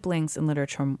siblings in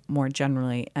literature more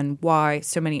generally, and why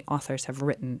so many authors have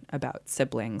written about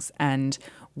siblings and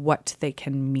what they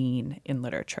can mean in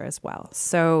literature as well.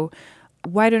 So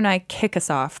why don't I kick us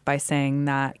off by saying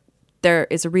that there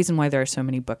is a reason why there are so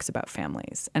many books about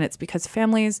families, and it's because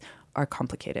families are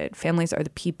complicated. Families are the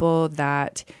people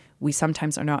that we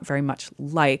sometimes are not very much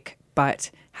like, but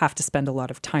have to spend a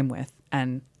lot of time with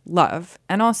and love.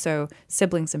 And also,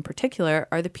 siblings in particular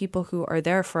are the people who are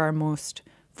there for our most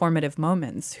formative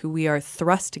moments, who we are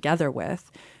thrust together with,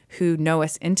 who know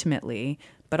us intimately,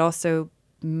 but also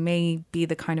may be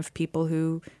the kind of people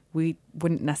who we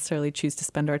wouldn't necessarily choose to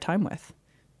spend our time with.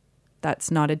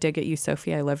 That's not a dig at you,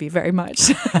 Sophie. I love you very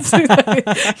much.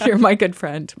 You're my good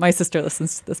friend. My sister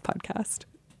listens to this podcast,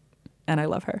 and I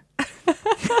love her.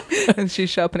 And she's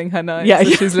sharpening her knife. Yeah,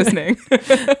 she's listening.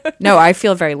 No, I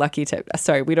feel very lucky to.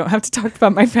 Sorry, we don't have to talk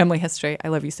about my family history. I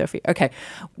love you, Sophie. Okay,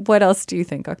 what else do you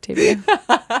think, Octavia,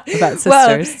 about sisters?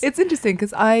 Well, it's interesting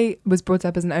because I was brought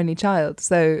up as an only child.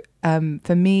 So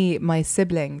for me, my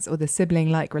siblings or the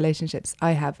sibling-like relationships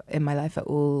I have in my life are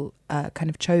all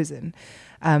kind of chosen.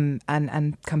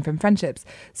 And come from friendships.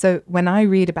 So when I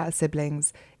read about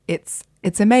siblings, it's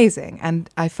amazing, and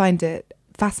I find it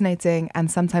fascinating and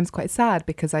sometimes quite sad,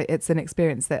 because it's an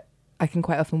experience that I can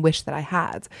quite often wish that I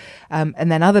had.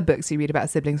 And then other books you read about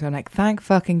siblings where I'm like, thank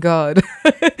fucking God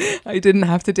I didn't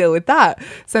have to deal with that.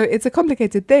 So it's a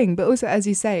complicated thing. But also, as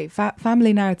you say,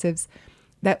 family narratives,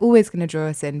 they're always going to draw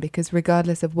us in, because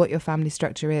regardless of what your family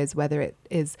structure is, whether it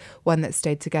is one that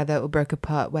stayed together or broke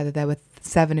apart, whether there were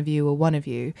 7 of you or 1 of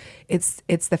you, it's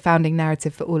the founding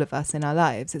narrative for all of us in our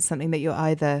lives. It's something that you're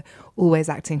either always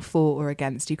acting for or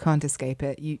against. You can't escape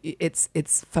it.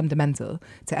 It's fundamental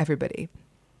to everybody.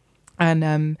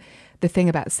 And the thing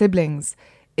about siblings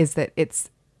is that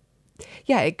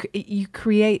you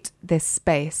create this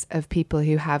space of people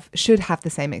who should have the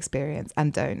same experience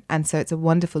and don't. And so it's a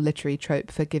wonderful literary trope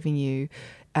for giving you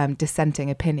dissenting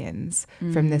opinions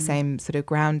from the same sort of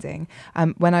grounding.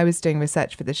 When I was doing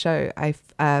research for the show, I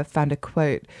found a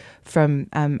quote from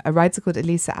a writer called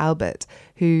Elisa Albert,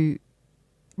 who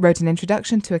wrote an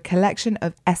introduction to a collection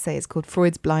of essays called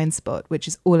Freud's Blind Spot, which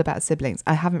is all about siblings.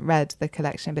 I haven't read the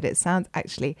collection, but it sounds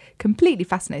actually completely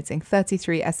fascinating.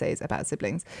 33 essays about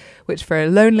siblings, which for a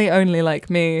lonely only like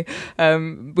me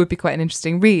would be quite an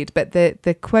interesting read. But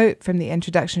the quote from the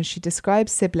introduction, she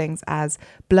describes siblings as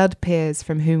blood peers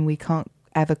from whom we can't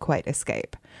ever quite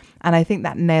escape. And I think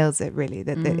that nails it, really,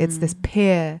 that it's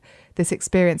this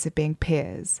experience of being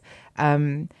peers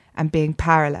and being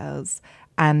parallels,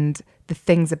 and the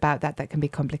things about that can be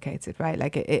complicated, right?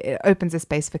 Like it opens a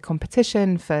space for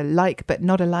competition, for like but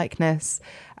not a likeness,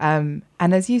 and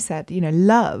as you said,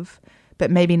 love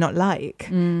but maybe not like.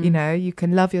 You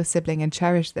can love your sibling and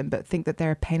cherish them, but think that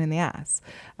they're a pain in the ass.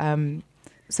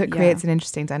 So it creates an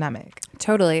interesting dynamic.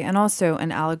 Totally. And also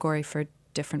an allegory for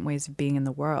different ways of being in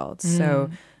the world. So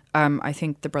I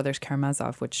think the Brothers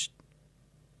Karamazov, which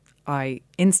I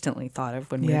instantly thought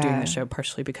of when we were doing the show,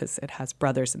 partially because it has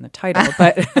brothers in the title,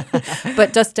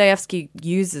 but Dostoevsky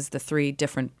uses the 3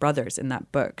 different brothers in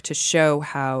that book to show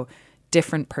how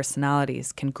different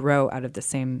personalities can grow out of the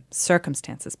same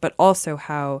circumstances, but also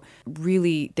how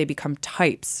really they become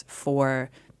types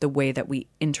for the way that we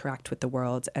interact with the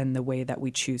world and the way that we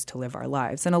choose to live our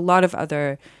lives. And a lot of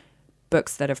other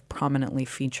books that have prominently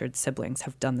featured siblings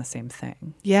have done the same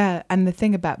thing. Yeah, and the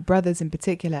thing about brothers in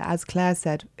particular, as Claire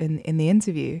said in the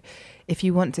interview, if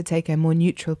you want to take a more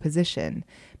neutral position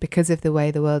because of the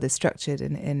way the world is structured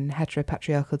in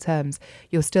heteropatriarchal terms,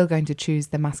 you're still going to choose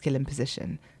the masculine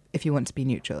position if you want to be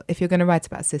neutral. If you're going to write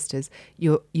about sisters,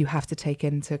 you have to take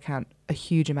into account a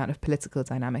huge amount of political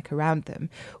dynamic around them,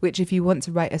 which if you want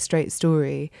to write a straight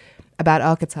story about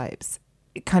archetypes,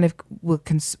 it kind of will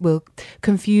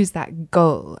confuse that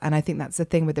goal. And I think that's the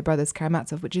thing with the Brothers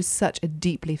Karamazov, which is such a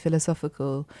deeply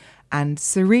philosophical and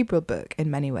cerebral book in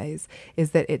many ways,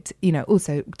 is that it,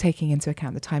 also taking into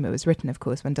account the time it was written, of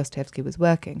course, when Dostoevsky was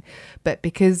working, but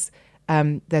because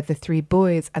they're the 3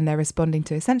 boys and they're responding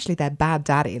to essentially their bad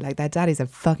daddy, like their daddy's a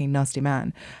fucking nasty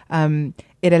man.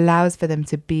 It allows for them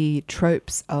to be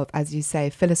tropes of, as you say,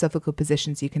 philosophical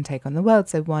positions you can take on the world.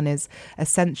 So one is a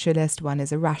sensualist, one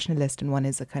is a rationalist, and one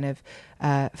is a kind of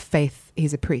faith.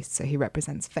 He's a priest, so he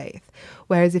represents faith.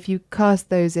 Whereas if you cast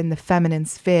those in the feminine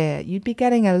sphere, you'd be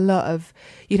getting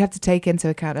you'd have to take into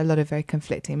account a lot of very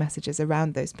conflicting messages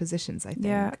around those positions, I think.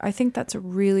 Yeah, I think that's a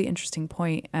really interesting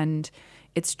point. And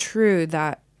it's true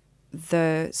that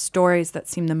the stories that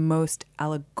seem the most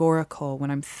allegorical when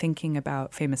I'm thinking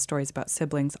about famous stories about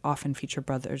siblings often feature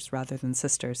brothers rather than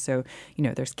sisters. So,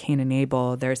 there's Cain and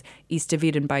Abel, there's East of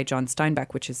Eden by John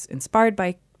Steinbeck, which is inspired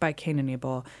by Cain and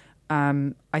Abel.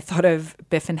 I thought of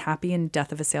Biff and Happy and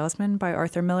Death of a Salesman by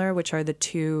Arthur Miller, which are the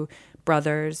 2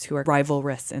 brothers who are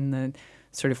rivalrous in the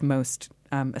sort of most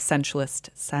essentialist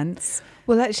sense.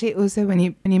 Well, actually, also when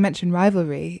you mention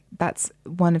rivalry, that's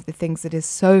one of the things that is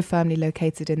so firmly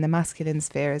located in the masculine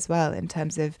sphere as well, in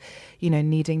terms of,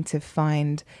 needing to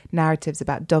find narratives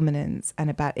about dominance and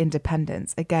about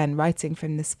independence. Again, writing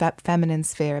from this feminine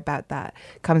sphere about that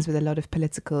comes with a lot of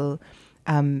political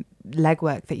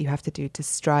legwork that you have to do to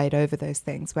stride over those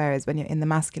things. Whereas when you're in the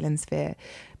masculine sphere,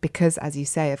 because, as you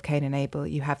say, of Cain and Abel,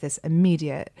 you have this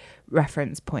immediate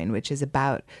reference point, which is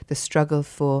about the struggle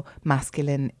for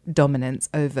masculine dominance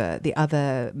over the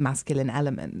other masculine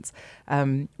elements,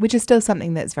 which is still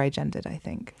something that's very gendered, I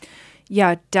think.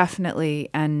 Yeah, definitely.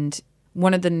 And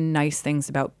one of the nice things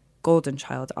about Golden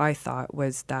Child, I thought,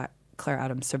 was that Claire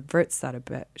Adams subverts that a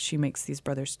bit. She makes these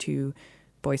brothers 2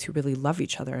 boys who really love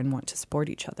each other and want to support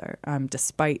each other,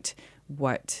 despite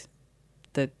what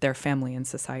their family and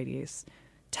society is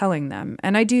telling them.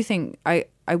 And I do think, I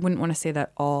wouldn't want to say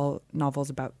that all novels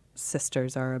about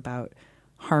sisters are about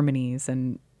harmonies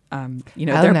and, there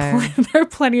are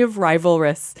plenty of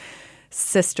rivalrous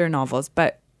sister novels,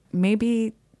 but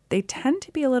maybe they tend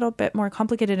to be a little bit more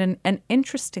complicated. And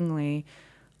interestingly,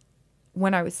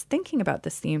 when I was thinking about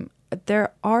this theme,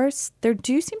 there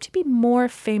do seem to be more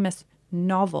famous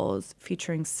novels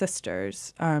featuring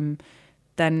sisters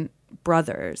than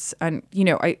brothers. And,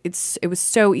 it was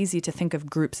so easy to think of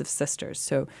groups of sisters.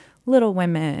 So Little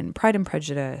Women, Pride and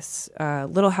Prejudice,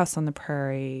 Little House on the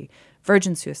Prairie,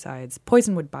 Virgin Suicides,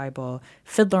 Poisonwood Bible,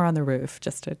 Fiddler on the Roof,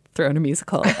 just to throw in a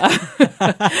musical.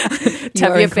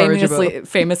 Tevye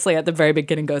famously at the very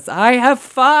beginning goes, I have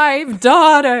 5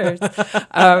 daughters.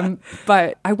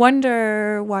 But I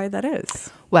wonder why that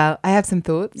is. Well, I have some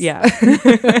thoughts. Yeah.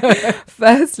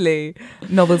 Firstly,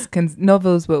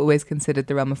 novels were always considered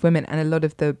the realm of women, and a lot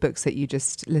of the books that you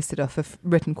just listed off are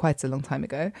written quite a long time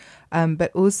ago.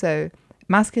 But also,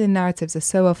 masculine narratives are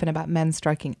so often about men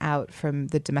striking out from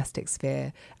the domestic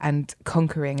sphere and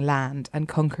conquering land and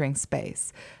conquering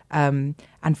space, and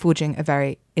forging a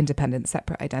very independent,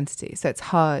 separate identity. So it's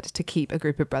hard to keep a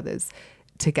group of brothers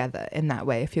together in that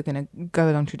way if you're going to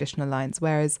go along traditional lines.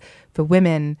 Whereas for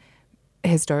women,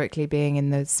 historically being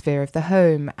in the sphere of the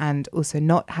home and also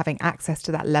not having access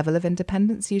to that level of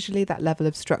independence, usually that level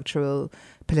of structural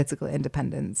political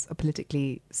independence or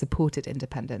politically supported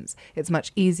independence, it's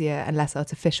much easier and less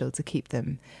artificial to keep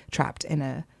them trapped in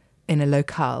a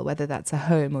locale, whether that's a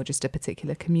home or just a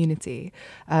particular community.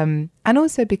 And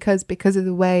also because of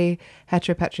the way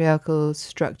heteropatriarchal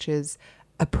structures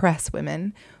oppress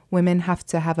women have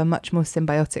to have a much more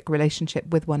symbiotic relationship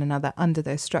with one another under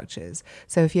those structures.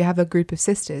 So if you have a group of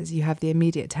sisters, you have the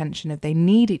immediate tension of they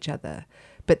need each other,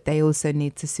 but they also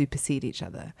need to supersede each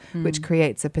other, which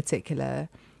creates a particular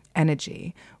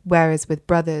energy. Whereas with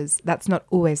brothers, that's not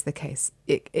always the case.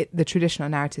 The traditional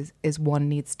narrative is one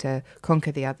needs to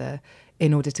conquer the other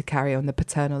in order to carry on the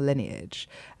paternal lineage.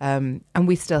 And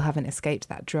we still haven't escaped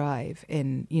that drive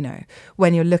in,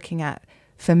 when you're looking at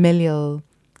familial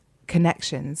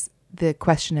connections, the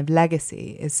question of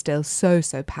legacy is still so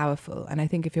powerful. And I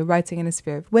think if you're writing in a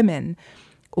sphere of women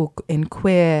or in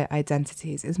queer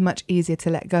identities, it's much easier to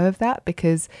let go of that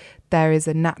because there is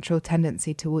a natural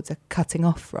tendency towards a cutting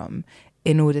off from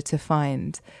in order to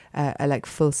find a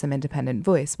fulsome independent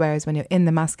voice. Whereas when you're in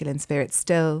the masculine sphere, it's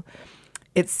still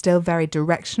very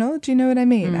directional. Do you know what I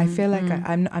mean? I feel like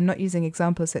I'm not using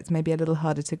examples, so it's maybe a little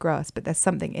harder to grasp, but there's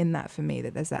something in that for me,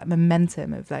 that there's that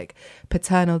momentum of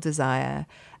paternal desire,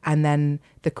 and then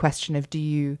the question of do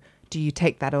you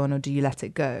take that on or do you let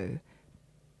it go?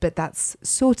 But that's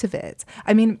sort of it.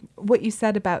 I mean, what you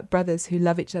said about brothers who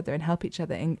love each other and help each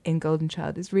other in Golden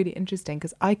Child is really interesting,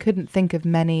 because I couldn't think of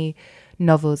many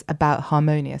novels about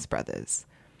harmonious brothers.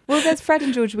 Well, there's Fred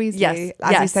and George Weasley,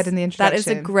 as you said in the introduction.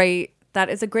 That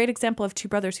is a great example of 2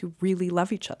 brothers who really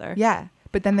love each other. Yeah,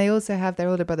 but then they also have their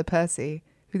older brother Percy,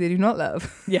 who they do not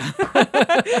love. Yeah.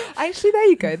 Actually, there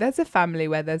you go. There's a family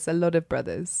where there's a lot of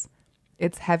brothers.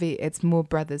 It's heavy. It's more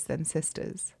brothers than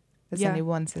sisters. There's only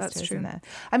one sister, isn't there?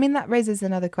 I mean, that raises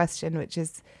another question, which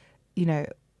is,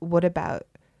 what about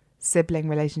sibling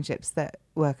relationships that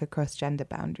work across gender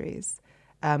boundaries?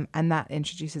 And that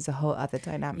introduces a whole other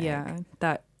dynamic. Yeah,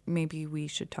 that maybe we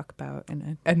should talk about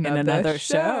in another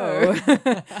show.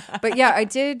 But yeah, I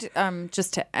did,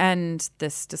 just to end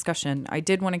this discussion, I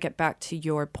did want to get back to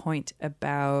your point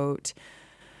about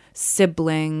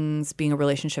siblings being a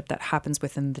relationship that happens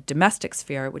within the domestic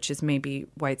sphere, which is maybe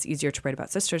why it's easier to write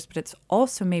about sisters, but it's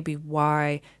also maybe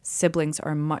why siblings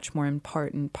are a much more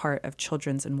important part of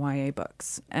children's and YA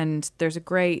books. And there's a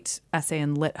great essay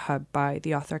in LitHub by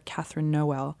the author Catherine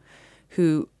Noel,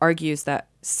 who argues that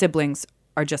siblings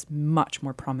are just much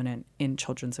more prominent in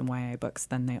children's and YA books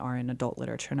than they are in adult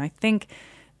literature. And I think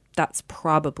that's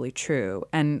probably true.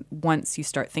 And once you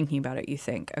start thinking about it, you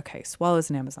think, okay, Swallows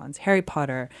and Amazons, Harry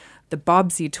Potter, the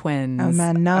Bobbsey twins. Oh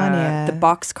man, Narnia. The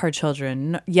Boxcar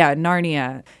Children. Yeah,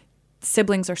 Narnia.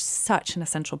 Siblings are such an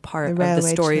essential part of the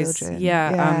stories. Children.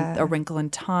 Yeah. A Wrinkle in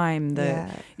Time.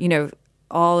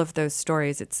 All of those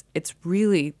stories. It's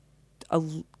really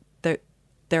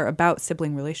they're about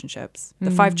sibling relationships.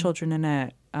 The 5 children in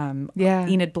it.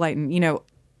 Enid Blyton.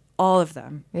 All of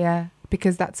them. Yeah,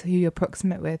 because that's who you're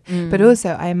proximate with. But also,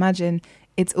 I imagine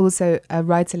it's also a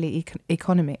writerly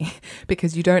economy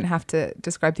because you don't have to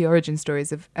describe the origin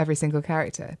stories of every single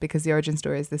character because the origin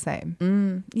story is the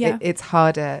same. It's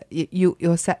harder.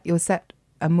 You're set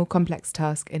a more complex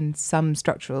task in some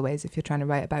structural ways if you're trying to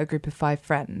write about a group of 5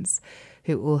 friends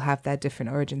who all have their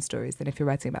different origin stories than if you're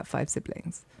writing about 5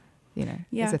 siblings.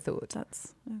 As a thought.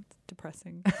 That's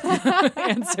depressing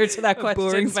answer to that question.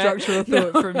 Boring structural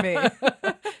thought from me.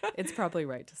 It's probably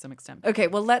right to some extent. Okay,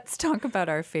 well, let's talk about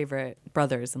our favorite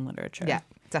brothers in literature. Yeah,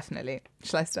 definitely.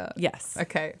 Shall I start? Yes.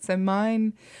 Okay, so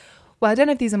mine, Well, I don't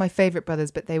know if these are my favourite brothers,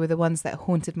 but they were the ones that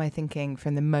haunted my thinking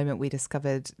from the moment we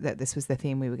discovered that this was the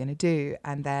theme we were going to do.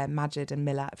 And they're Majid and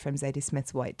Milat from Zadie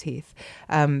Smith's White Teeth,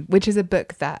 which is a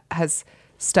book that has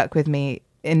stuck with me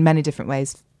in many different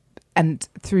ways and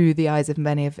through the eyes of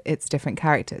many of its different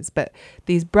characters. But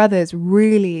these brothers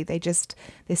really, they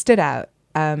stood out,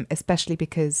 especially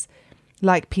because,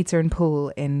 like Peter and Paul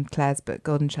in Claire's book,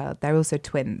 Golden Child, they're also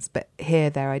twins, but here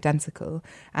they're identical.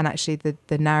 And actually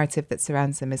the narrative that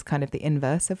surrounds them is kind of the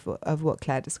inverse of what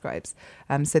Claire describes.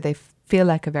 So they feel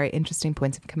like a very interesting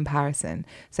point of comparison.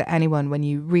 So anyone, when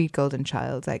you read Golden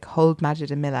Child, like hold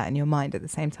Majid and Milat in your mind at the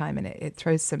same time, and it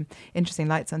throws some interesting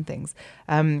lights on things.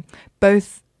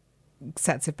 Both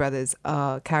sets of brothers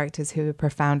are characters who are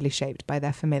profoundly shaped by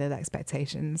their familial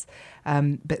expectations.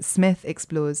 But Smith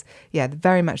explores,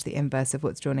 very much the inverse of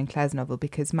what's drawn in Claire's novel,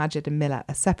 because Majid and Milat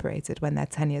are separated when they're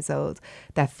 10 years old.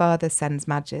 Their father sends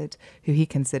Majid, who he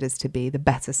considers to be the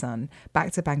better son,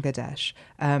 back to Bangladesh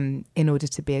in order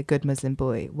to be a good Muslim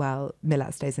boy, while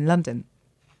Milat stays in London.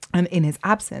 And in his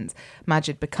absence,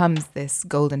 Majid becomes this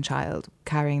golden child,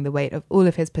 carrying the weight of all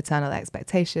of his paternal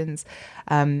expectations,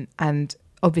 and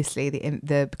obviously,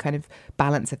 the kind of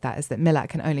balance of that is that Milat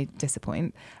can only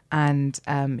disappoint, and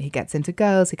he gets into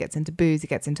girls, he gets into booze, he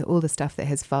gets into all the stuff that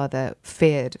his father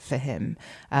feared for him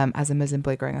as a Muslim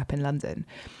boy growing up in London.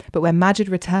 But when Majid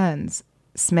returns,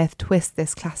 Smith twists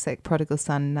this classic prodigal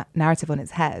son narrative on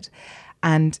its head,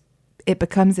 and it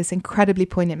becomes this incredibly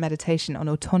poignant meditation on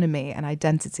autonomy and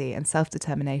identity and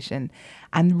self-determination,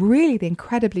 and really the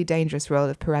incredibly dangerous role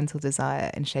of parental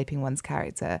desire in shaping one's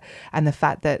character, and the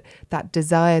fact that that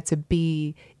desire to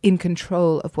be in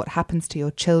control of what happens to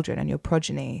your children and your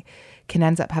progeny can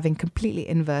end up having completely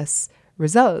inverse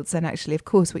results. And actually, of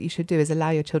course, what you should do is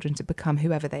allow your children to become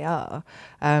whoever they are,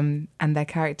 and their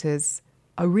characters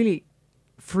are really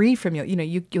free from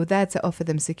you're there to offer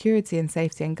them security and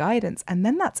safety and guidance, and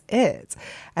then that's it.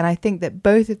 And I think that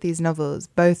both of these novels,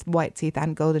 both White Teeth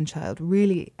and Golden Child,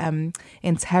 really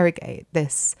interrogate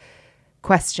this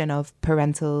question of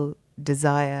parental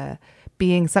desire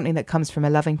being something that comes from a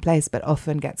loving place but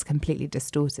often gets completely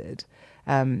distorted,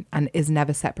 and is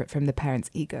never separate from the parent's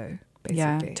ego,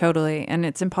 basically. Yeah, totally. And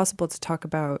it's impossible to talk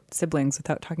about siblings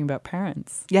without talking about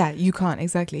parents. Yeah, you can't.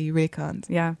 Exactly. You really can't.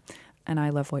 Yeah. And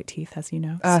I love White Teeth, as you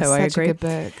know. So I agree. Such a good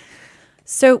book.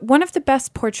 So one of the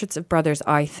best portraits of brothers,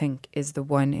 I think, is the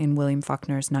one in William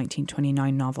Faulkner's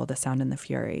 1929 novel, The Sound and the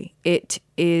Fury. It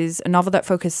is a novel that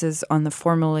focuses on the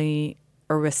formerly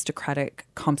aristocratic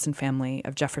Compson family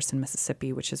of Jefferson,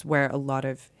 Mississippi, which is where a lot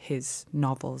of his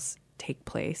novels take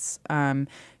place,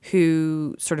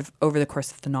 who sort of over the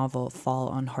course of the novel fall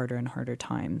on harder and harder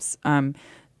times.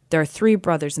 There are three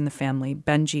brothers in the family,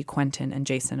 Benji, Quentin, and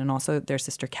Jason, and also their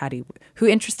sister Caddy, who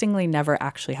interestingly never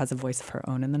actually has a voice of her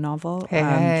own in the novel.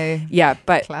 Hey. Yeah,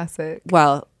 but classic.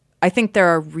 Well, I think there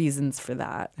are reasons for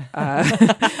that.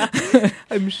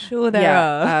 I'm sure there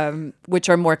are. Which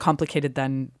are more complicated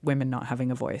than women not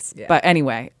having a voice. Yeah. But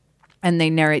anyway, and they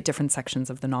narrate different sections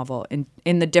of the novel in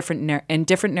different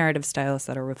narrative styles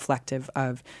that are reflective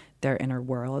of their inner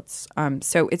worlds.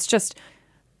 So it's just,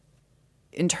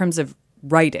 in terms of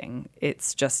writing,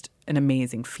 it's just an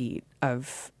amazing feat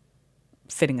of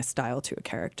fitting a style to a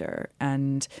character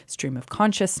and stream of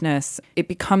consciousness. It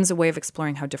becomes a way of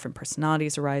exploring how different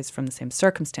personalities arise from the same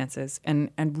circumstances, and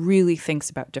really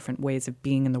thinks about different ways of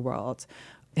being in the world.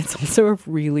 It's also a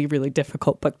really, really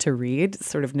difficult book to read,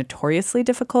 sort of notoriously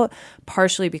difficult,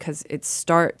 partially because it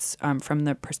starts from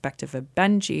the perspective of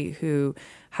Benji, who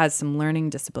has some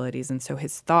learning disabilities, and so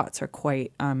his thoughts are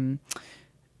quite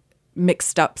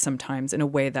mixed up sometimes in a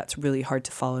way that's really hard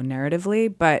to follow narratively.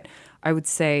 But I would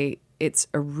say it's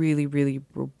a really, really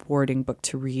rewarding book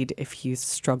to read if you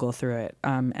struggle through it.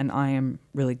 And I am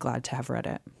really glad to have read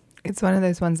it. It's one of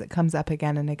those ones that comes up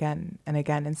again and again and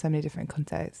again in so many different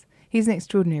contexts. He's an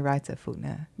extraordinary writer,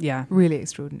 Faulkner. Yeah. Really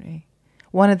extraordinary.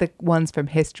 One of the ones from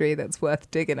history that's worth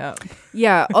digging up.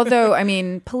 Yeah, although, I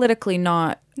mean, politically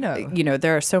not, No.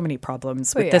 There are so many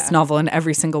problems with this novel and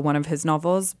every single one of his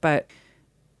novels, but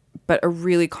a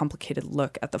really complicated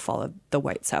look at the fall of the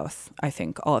White South, I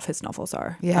think all of his novels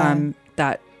are. Yeah.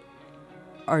 That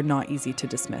are not easy to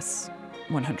dismiss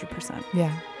 100%.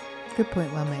 Yeah. Good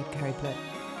point. Well made, Carrie Plitt.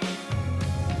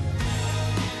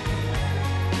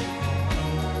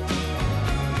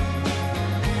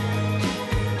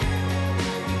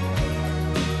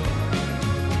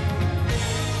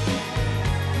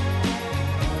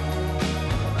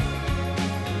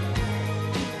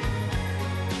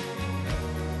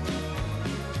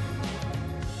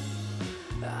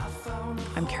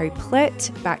 I'm Carrie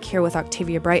Plitt, back here with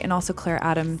Octavia Bright and also Claire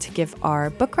Adam to give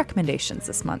our book recommendations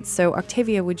this month. So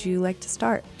Octavia, would you like to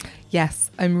start?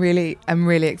 Yes, I'm really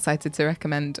excited to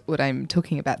recommend what I'm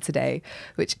talking about today,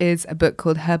 which is a book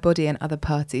called Her Body and Other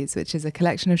Parties, which is a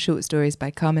collection of short stories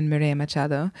by Carmen Maria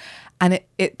Machado. And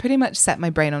it pretty much set my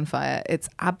brain on fire. It's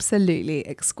absolutely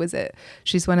exquisite.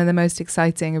 She's one of the most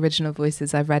exciting original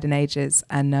voices I've read in ages,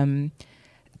 and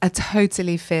a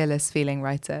totally fearless feeling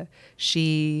writer.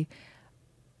 She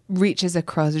reaches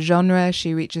across genre,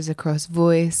 she reaches across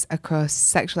voice, across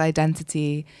sexual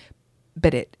identity,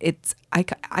 but it's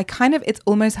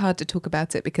almost hard to talk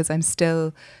about it because I'm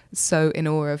still so in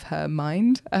awe of her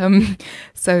mind.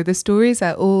 So the stories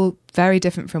are all very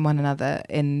different from one another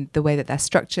in the way that they're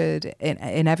structured,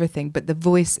 in everything, but the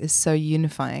voice is so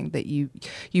unifying that you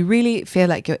really feel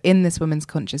like you're in this woman's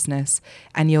consciousness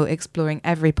and you're exploring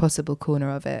every possible corner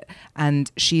of it,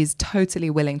 and she's totally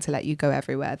willing to let you go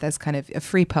everywhere. There's kind of a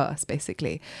free pass,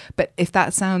 basically. But if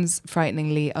that sounds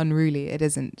frighteningly unruly, it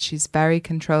isn't. She's very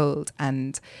controlled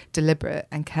and deliberate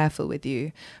and careful with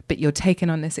you, but you're taken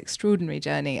on this extraordinary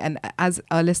journey. And as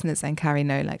our listeners and Carrie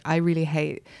know, like, I really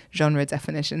hate genre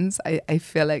definitions. I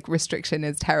feel like restriction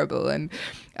is terrible.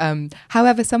 And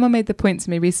however, someone made the point to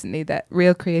me recently that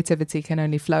real creativity can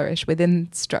only flourish within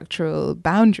structural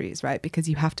boundaries, right? Because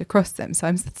you have to cross them. So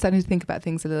I'm starting to think about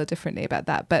things a little differently about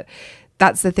that. But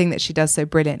that's the thing that she does so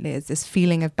brilliantly, is this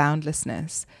feeling of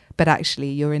boundlessness. But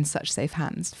actually, you're in such safe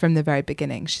hands from the very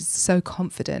beginning. She's so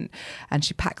confident and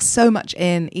she packs so much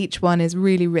in. Each one is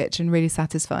really rich and really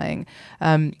satisfying.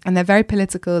 And they're very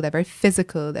political, they're very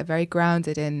physical, they're very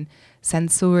grounded in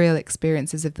sensorial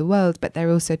experiences of the world, but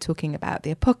they're also talking about the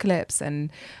apocalypse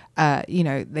and,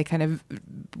 they kind of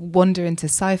wander into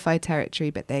sci-fi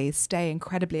territory, but they stay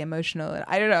incredibly emotional. And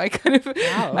I don't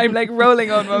know, I'm like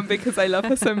rolling on one because I love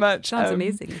her so much. Sounds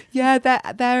amazing. Yeah,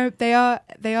 they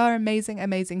are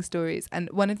amazing stories. And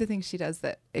one of the things she does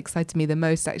that excited me the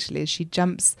most actually is she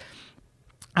jumps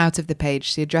out of the page.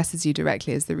 She addresses you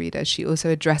directly as the reader. She also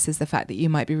addresses the fact that you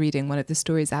might be reading one of the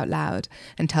stories out loud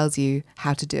and tells you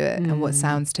how to do it and what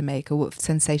sounds to make or what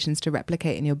sensations to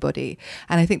replicate in your body.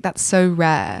 And I think that's so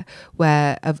rare,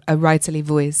 where a writerly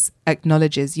voice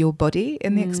acknowledges your body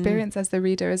in the experience as the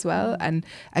reader as well, and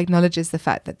acknowledges the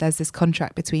fact that there's this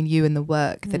contract between you and the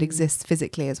work that exists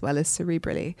physically as well as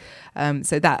cerebrally.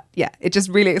 So that, it just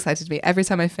really excited me. Every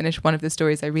time I finish one of the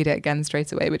stories, I read it again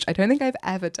straight away, which I don't think I've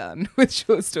ever done with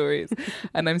short stories.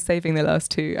 And I'm saving the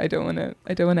last two. I don't want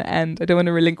to end. I don't want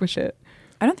to relinquish it.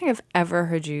 I don't think I've ever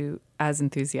heard you as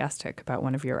enthusiastic about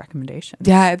one of your recommendations.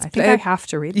 Yeah, I think I have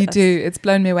to read You this. do. It's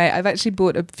blown me away. I've actually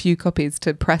bought a few copies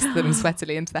to press them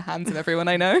sweatily into the hands of everyone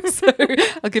I know. So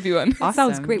I'll give you one. Awesome.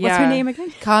 Sounds great. What's her name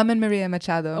again? Carmen Maria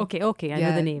Machado. Okay, I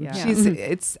know the name. Yeah.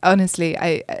 It's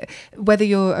honestly, whether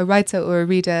you're a writer or a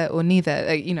reader or neither,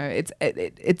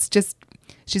 it's just,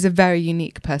 she's a very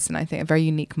unique person, I think, a very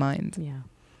unique mind. Yeah.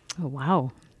 Oh,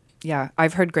 wow. Yeah,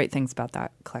 I've heard great things about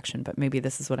that collection, but maybe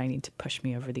this is what I need to push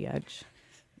me over the edge.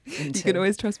 You can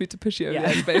always trust me to push you over the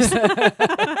edge, babes.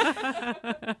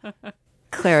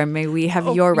 Claire, may we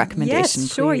have your recommendation,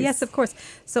 yes, sure, please? yes, of course.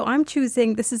 So I'm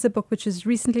choosing, this is a book which is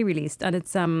recently released, and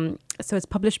it's it's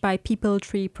published by Peepal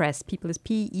Tree Press. People is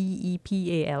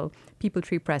Peepal, Peepal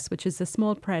Tree Press, which is a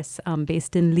small press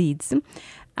based in Leeds,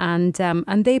 and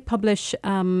they publish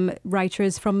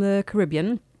writers from the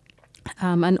Caribbean.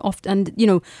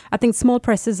 I think small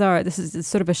presses this is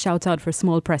sort of a shout out for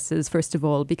small presses, first of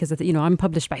all, because, I'm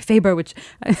published by Faber, which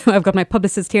I've got my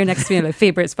publicist here next to me, and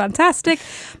Faber is fantastic.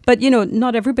 But,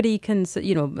 not everybody can,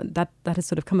 that has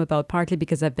sort of come about partly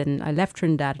because I left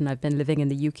Trinidad and I've been living in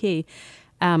the UK.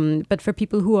 But for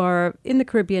people who are in the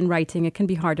Caribbean writing, it can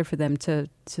be harder for them to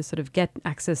sort of get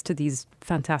access to these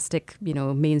fantastic,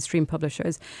 mainstream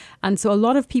publishers. And so a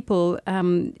lot of people,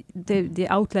 the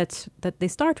outlet that they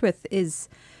start with is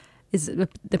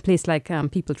the place like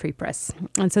Peepal Tree Press.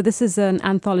 And so this is an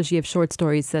anthology of short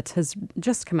stories that has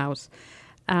just come out.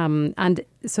 And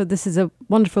so this is a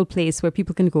wonderful place where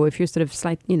people can go if you're sort of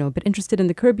a bit interested in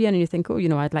the Caribbean and you think,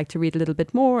 I'd like to read a little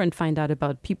bit more and find out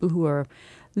about people who are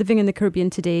living in the Caribbean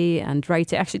today and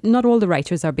writing. Actually, not all the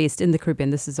writers are based in the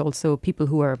Caribbean. This is also people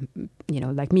who are,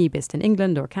 like me, based in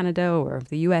England or Canada or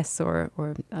the US or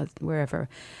wherever.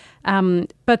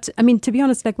 But I mean, to be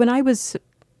honest, like when I was,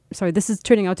 sorry, this is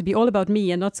turning out to be all about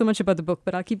me and not so much about the book,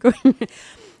 but I'll keep going.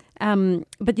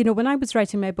 But when I was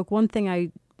writing my book, one thing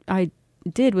I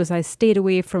did was I stayed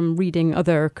away from reading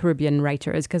other Caribbean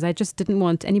writers because I just didn't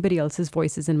want anybody else's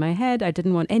voices in my head. I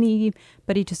didn't want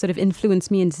anybody to sort of influence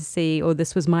me and to say, oh,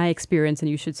 this was my experience and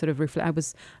you should sort of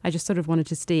reflect. I just sort of wanted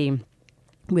to stay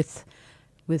with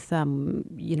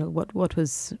what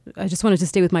was. I just wanted to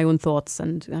stay with my own thoughts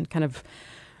and kind of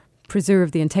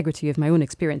preserve the integrity of my own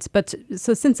experience. But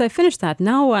so since I finished that,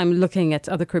 now I'm looking at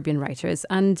other Caribbean writers,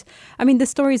 and I mean the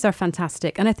stories are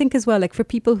fantastic. And I think as well, like for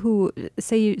people who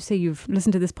say you've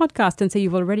listened to this podcast and say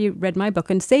you've already read my book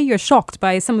and say you're shocked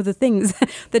by some of the things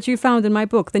that you found in my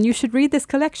book, then you should read this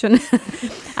collection.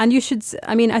 And you should.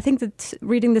 I mean, I think that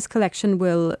reading this collection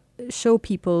will show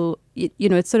people.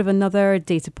 It's sort of another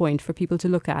data point for people to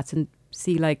look at and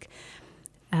see like.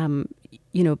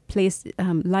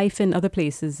 Life in other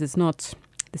places is not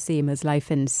the same as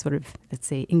life in sort of, let's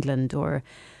say, England or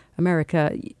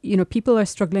America. People are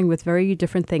struggling with very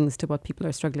different things to what people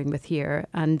are struggling with here.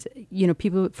 And,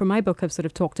 people from my book have sort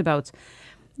of talked about,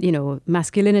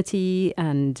 masculinity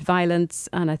and violence.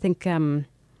 And I think that,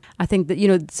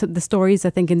 so the stories,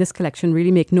 I think, in this collection really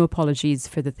make no apologies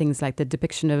for the things like the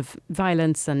depiction of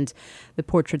violence and the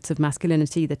portraits of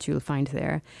masculinity that you'll find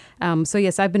there. So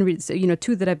yes, I've been reading,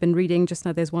 two that I've been reading just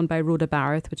now. There's one by Rhoda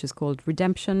Barrett, which is called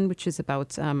Redemption, which is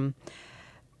about a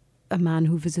man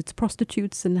who visits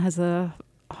prostitutes and has a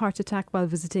heart attack while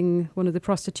visiting one of the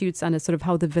prostitutes, and it's sort of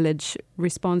how the village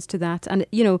responds to that. And,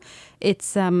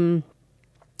 it's, you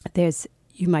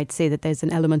might say that there's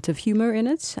an element of humor in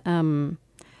it.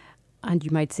 And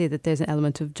you might say that there's an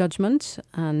element of judgment,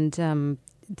 and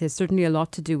there's certainly a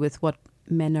lot to do with what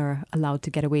men are allowed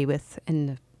to get away with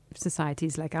in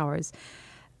societies like ours.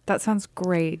 That sounds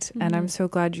great, and I'm so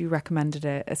glad you recommended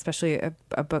it, especially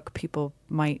a book people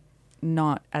might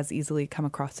not as easily come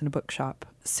across in a bookshop.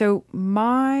 So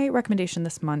my recommendation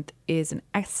this month is an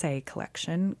essay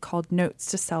collection called Notes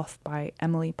to Self by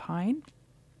Emily Pine.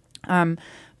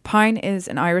 Pine is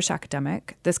an Irish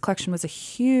academic. This collection was a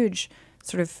huge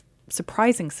sort of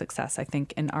surprising success, I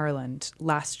think, in Ireland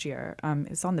last year. It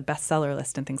was on the bestseller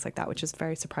list and things like that, which is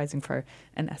very surprising for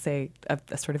an essay,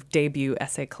 a sort of debut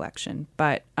essay collection.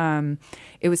 But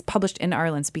it was published in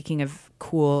Ireland, speaking of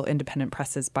cool independent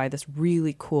presses, by this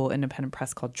really cool independent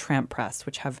press called Tramp Press,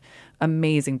 which have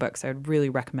amazing books. I would really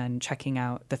recommend checking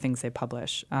out the things they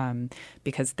publish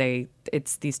because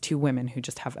it's these two women who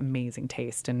just have amazing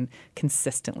taste and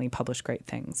consistently publish great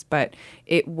things. But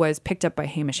it was picked up by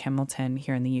Hamish Hamilton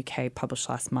here in the UK, published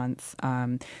last month,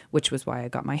 which was why I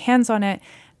got my hands on it.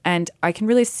 And I can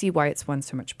really see why it's won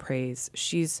so much praise.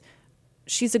 She's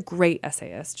a great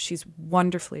essayist. She's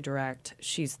wonderfully direct.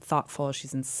 She's thoughtful.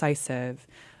 She's incisive.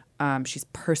 She's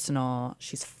personal.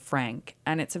 She's frank.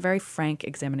 And it's a very frank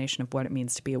examination of what it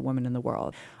means to be a woman in the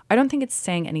world. I don't think it's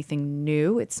saying anything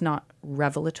new. It's not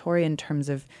revelatory in terms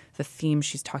of the theme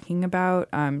she's talking about.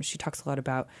 She talks a lot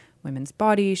about women's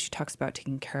bodies. She talks about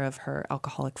taking care of her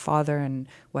alcoholic father and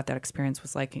what that experience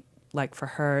was like for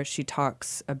her. She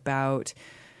talks about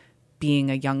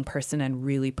being a young person and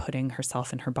really putting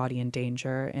herself and her body in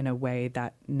danger in a way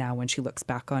that now when she looks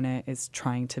back on it is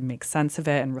trying to make sense of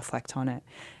it and reflect on it.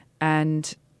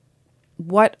 And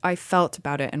what I felt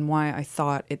about it and why I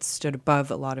thought it stood above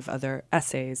a lot of other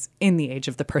essays in the age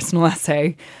of the personal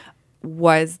essay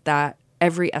was that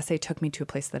every essay took me to a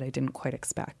place that I didn't quite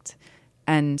expect.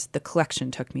 And the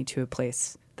collection took me to a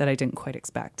place that I didn't quite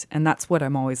expect. And that's what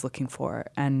I'm always looking for.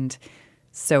 And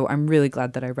so I'm really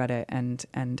glad that I read it,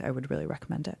 and I would really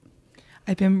recommend it.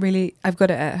 I've got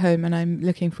it at home and I'm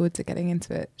looking forward to getting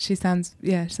into it. She sounds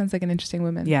like an interesting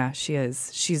woman. Yeah, she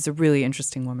is. She's a really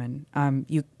interesting woman.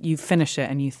 You finish it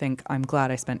and you think, I'm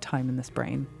glad I spent time in this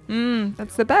brain.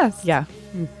 That's the best. Yeah.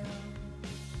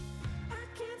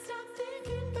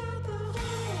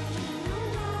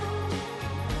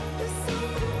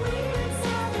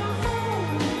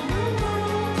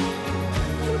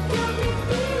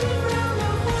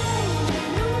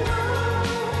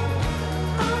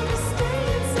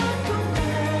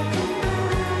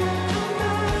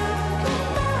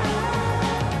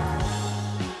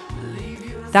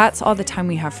 That's all the time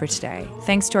we have for today.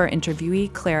 Thanks to our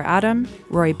interviewee, Claire Adam,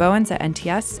 Rory Bowens at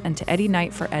NTS, and to Eddie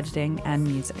Knight for editing and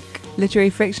music. Literary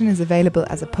Friction is available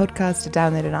as a podcast to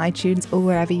download on iTunes or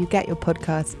wherever you get your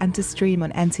podcasts, and to stream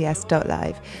on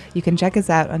nts.live. You can check us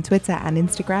out on Twitter and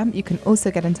Instagram. You can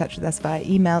also get in touch with us via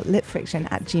email,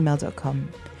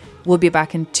 litfriction@gmail.com. We'll be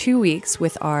back in 2 weeks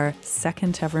with our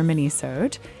second ever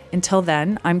mini-sode. Until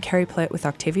then, I'm Carrie Plitt with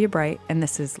Octavia Bright, and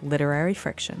this is Literary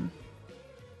Friction.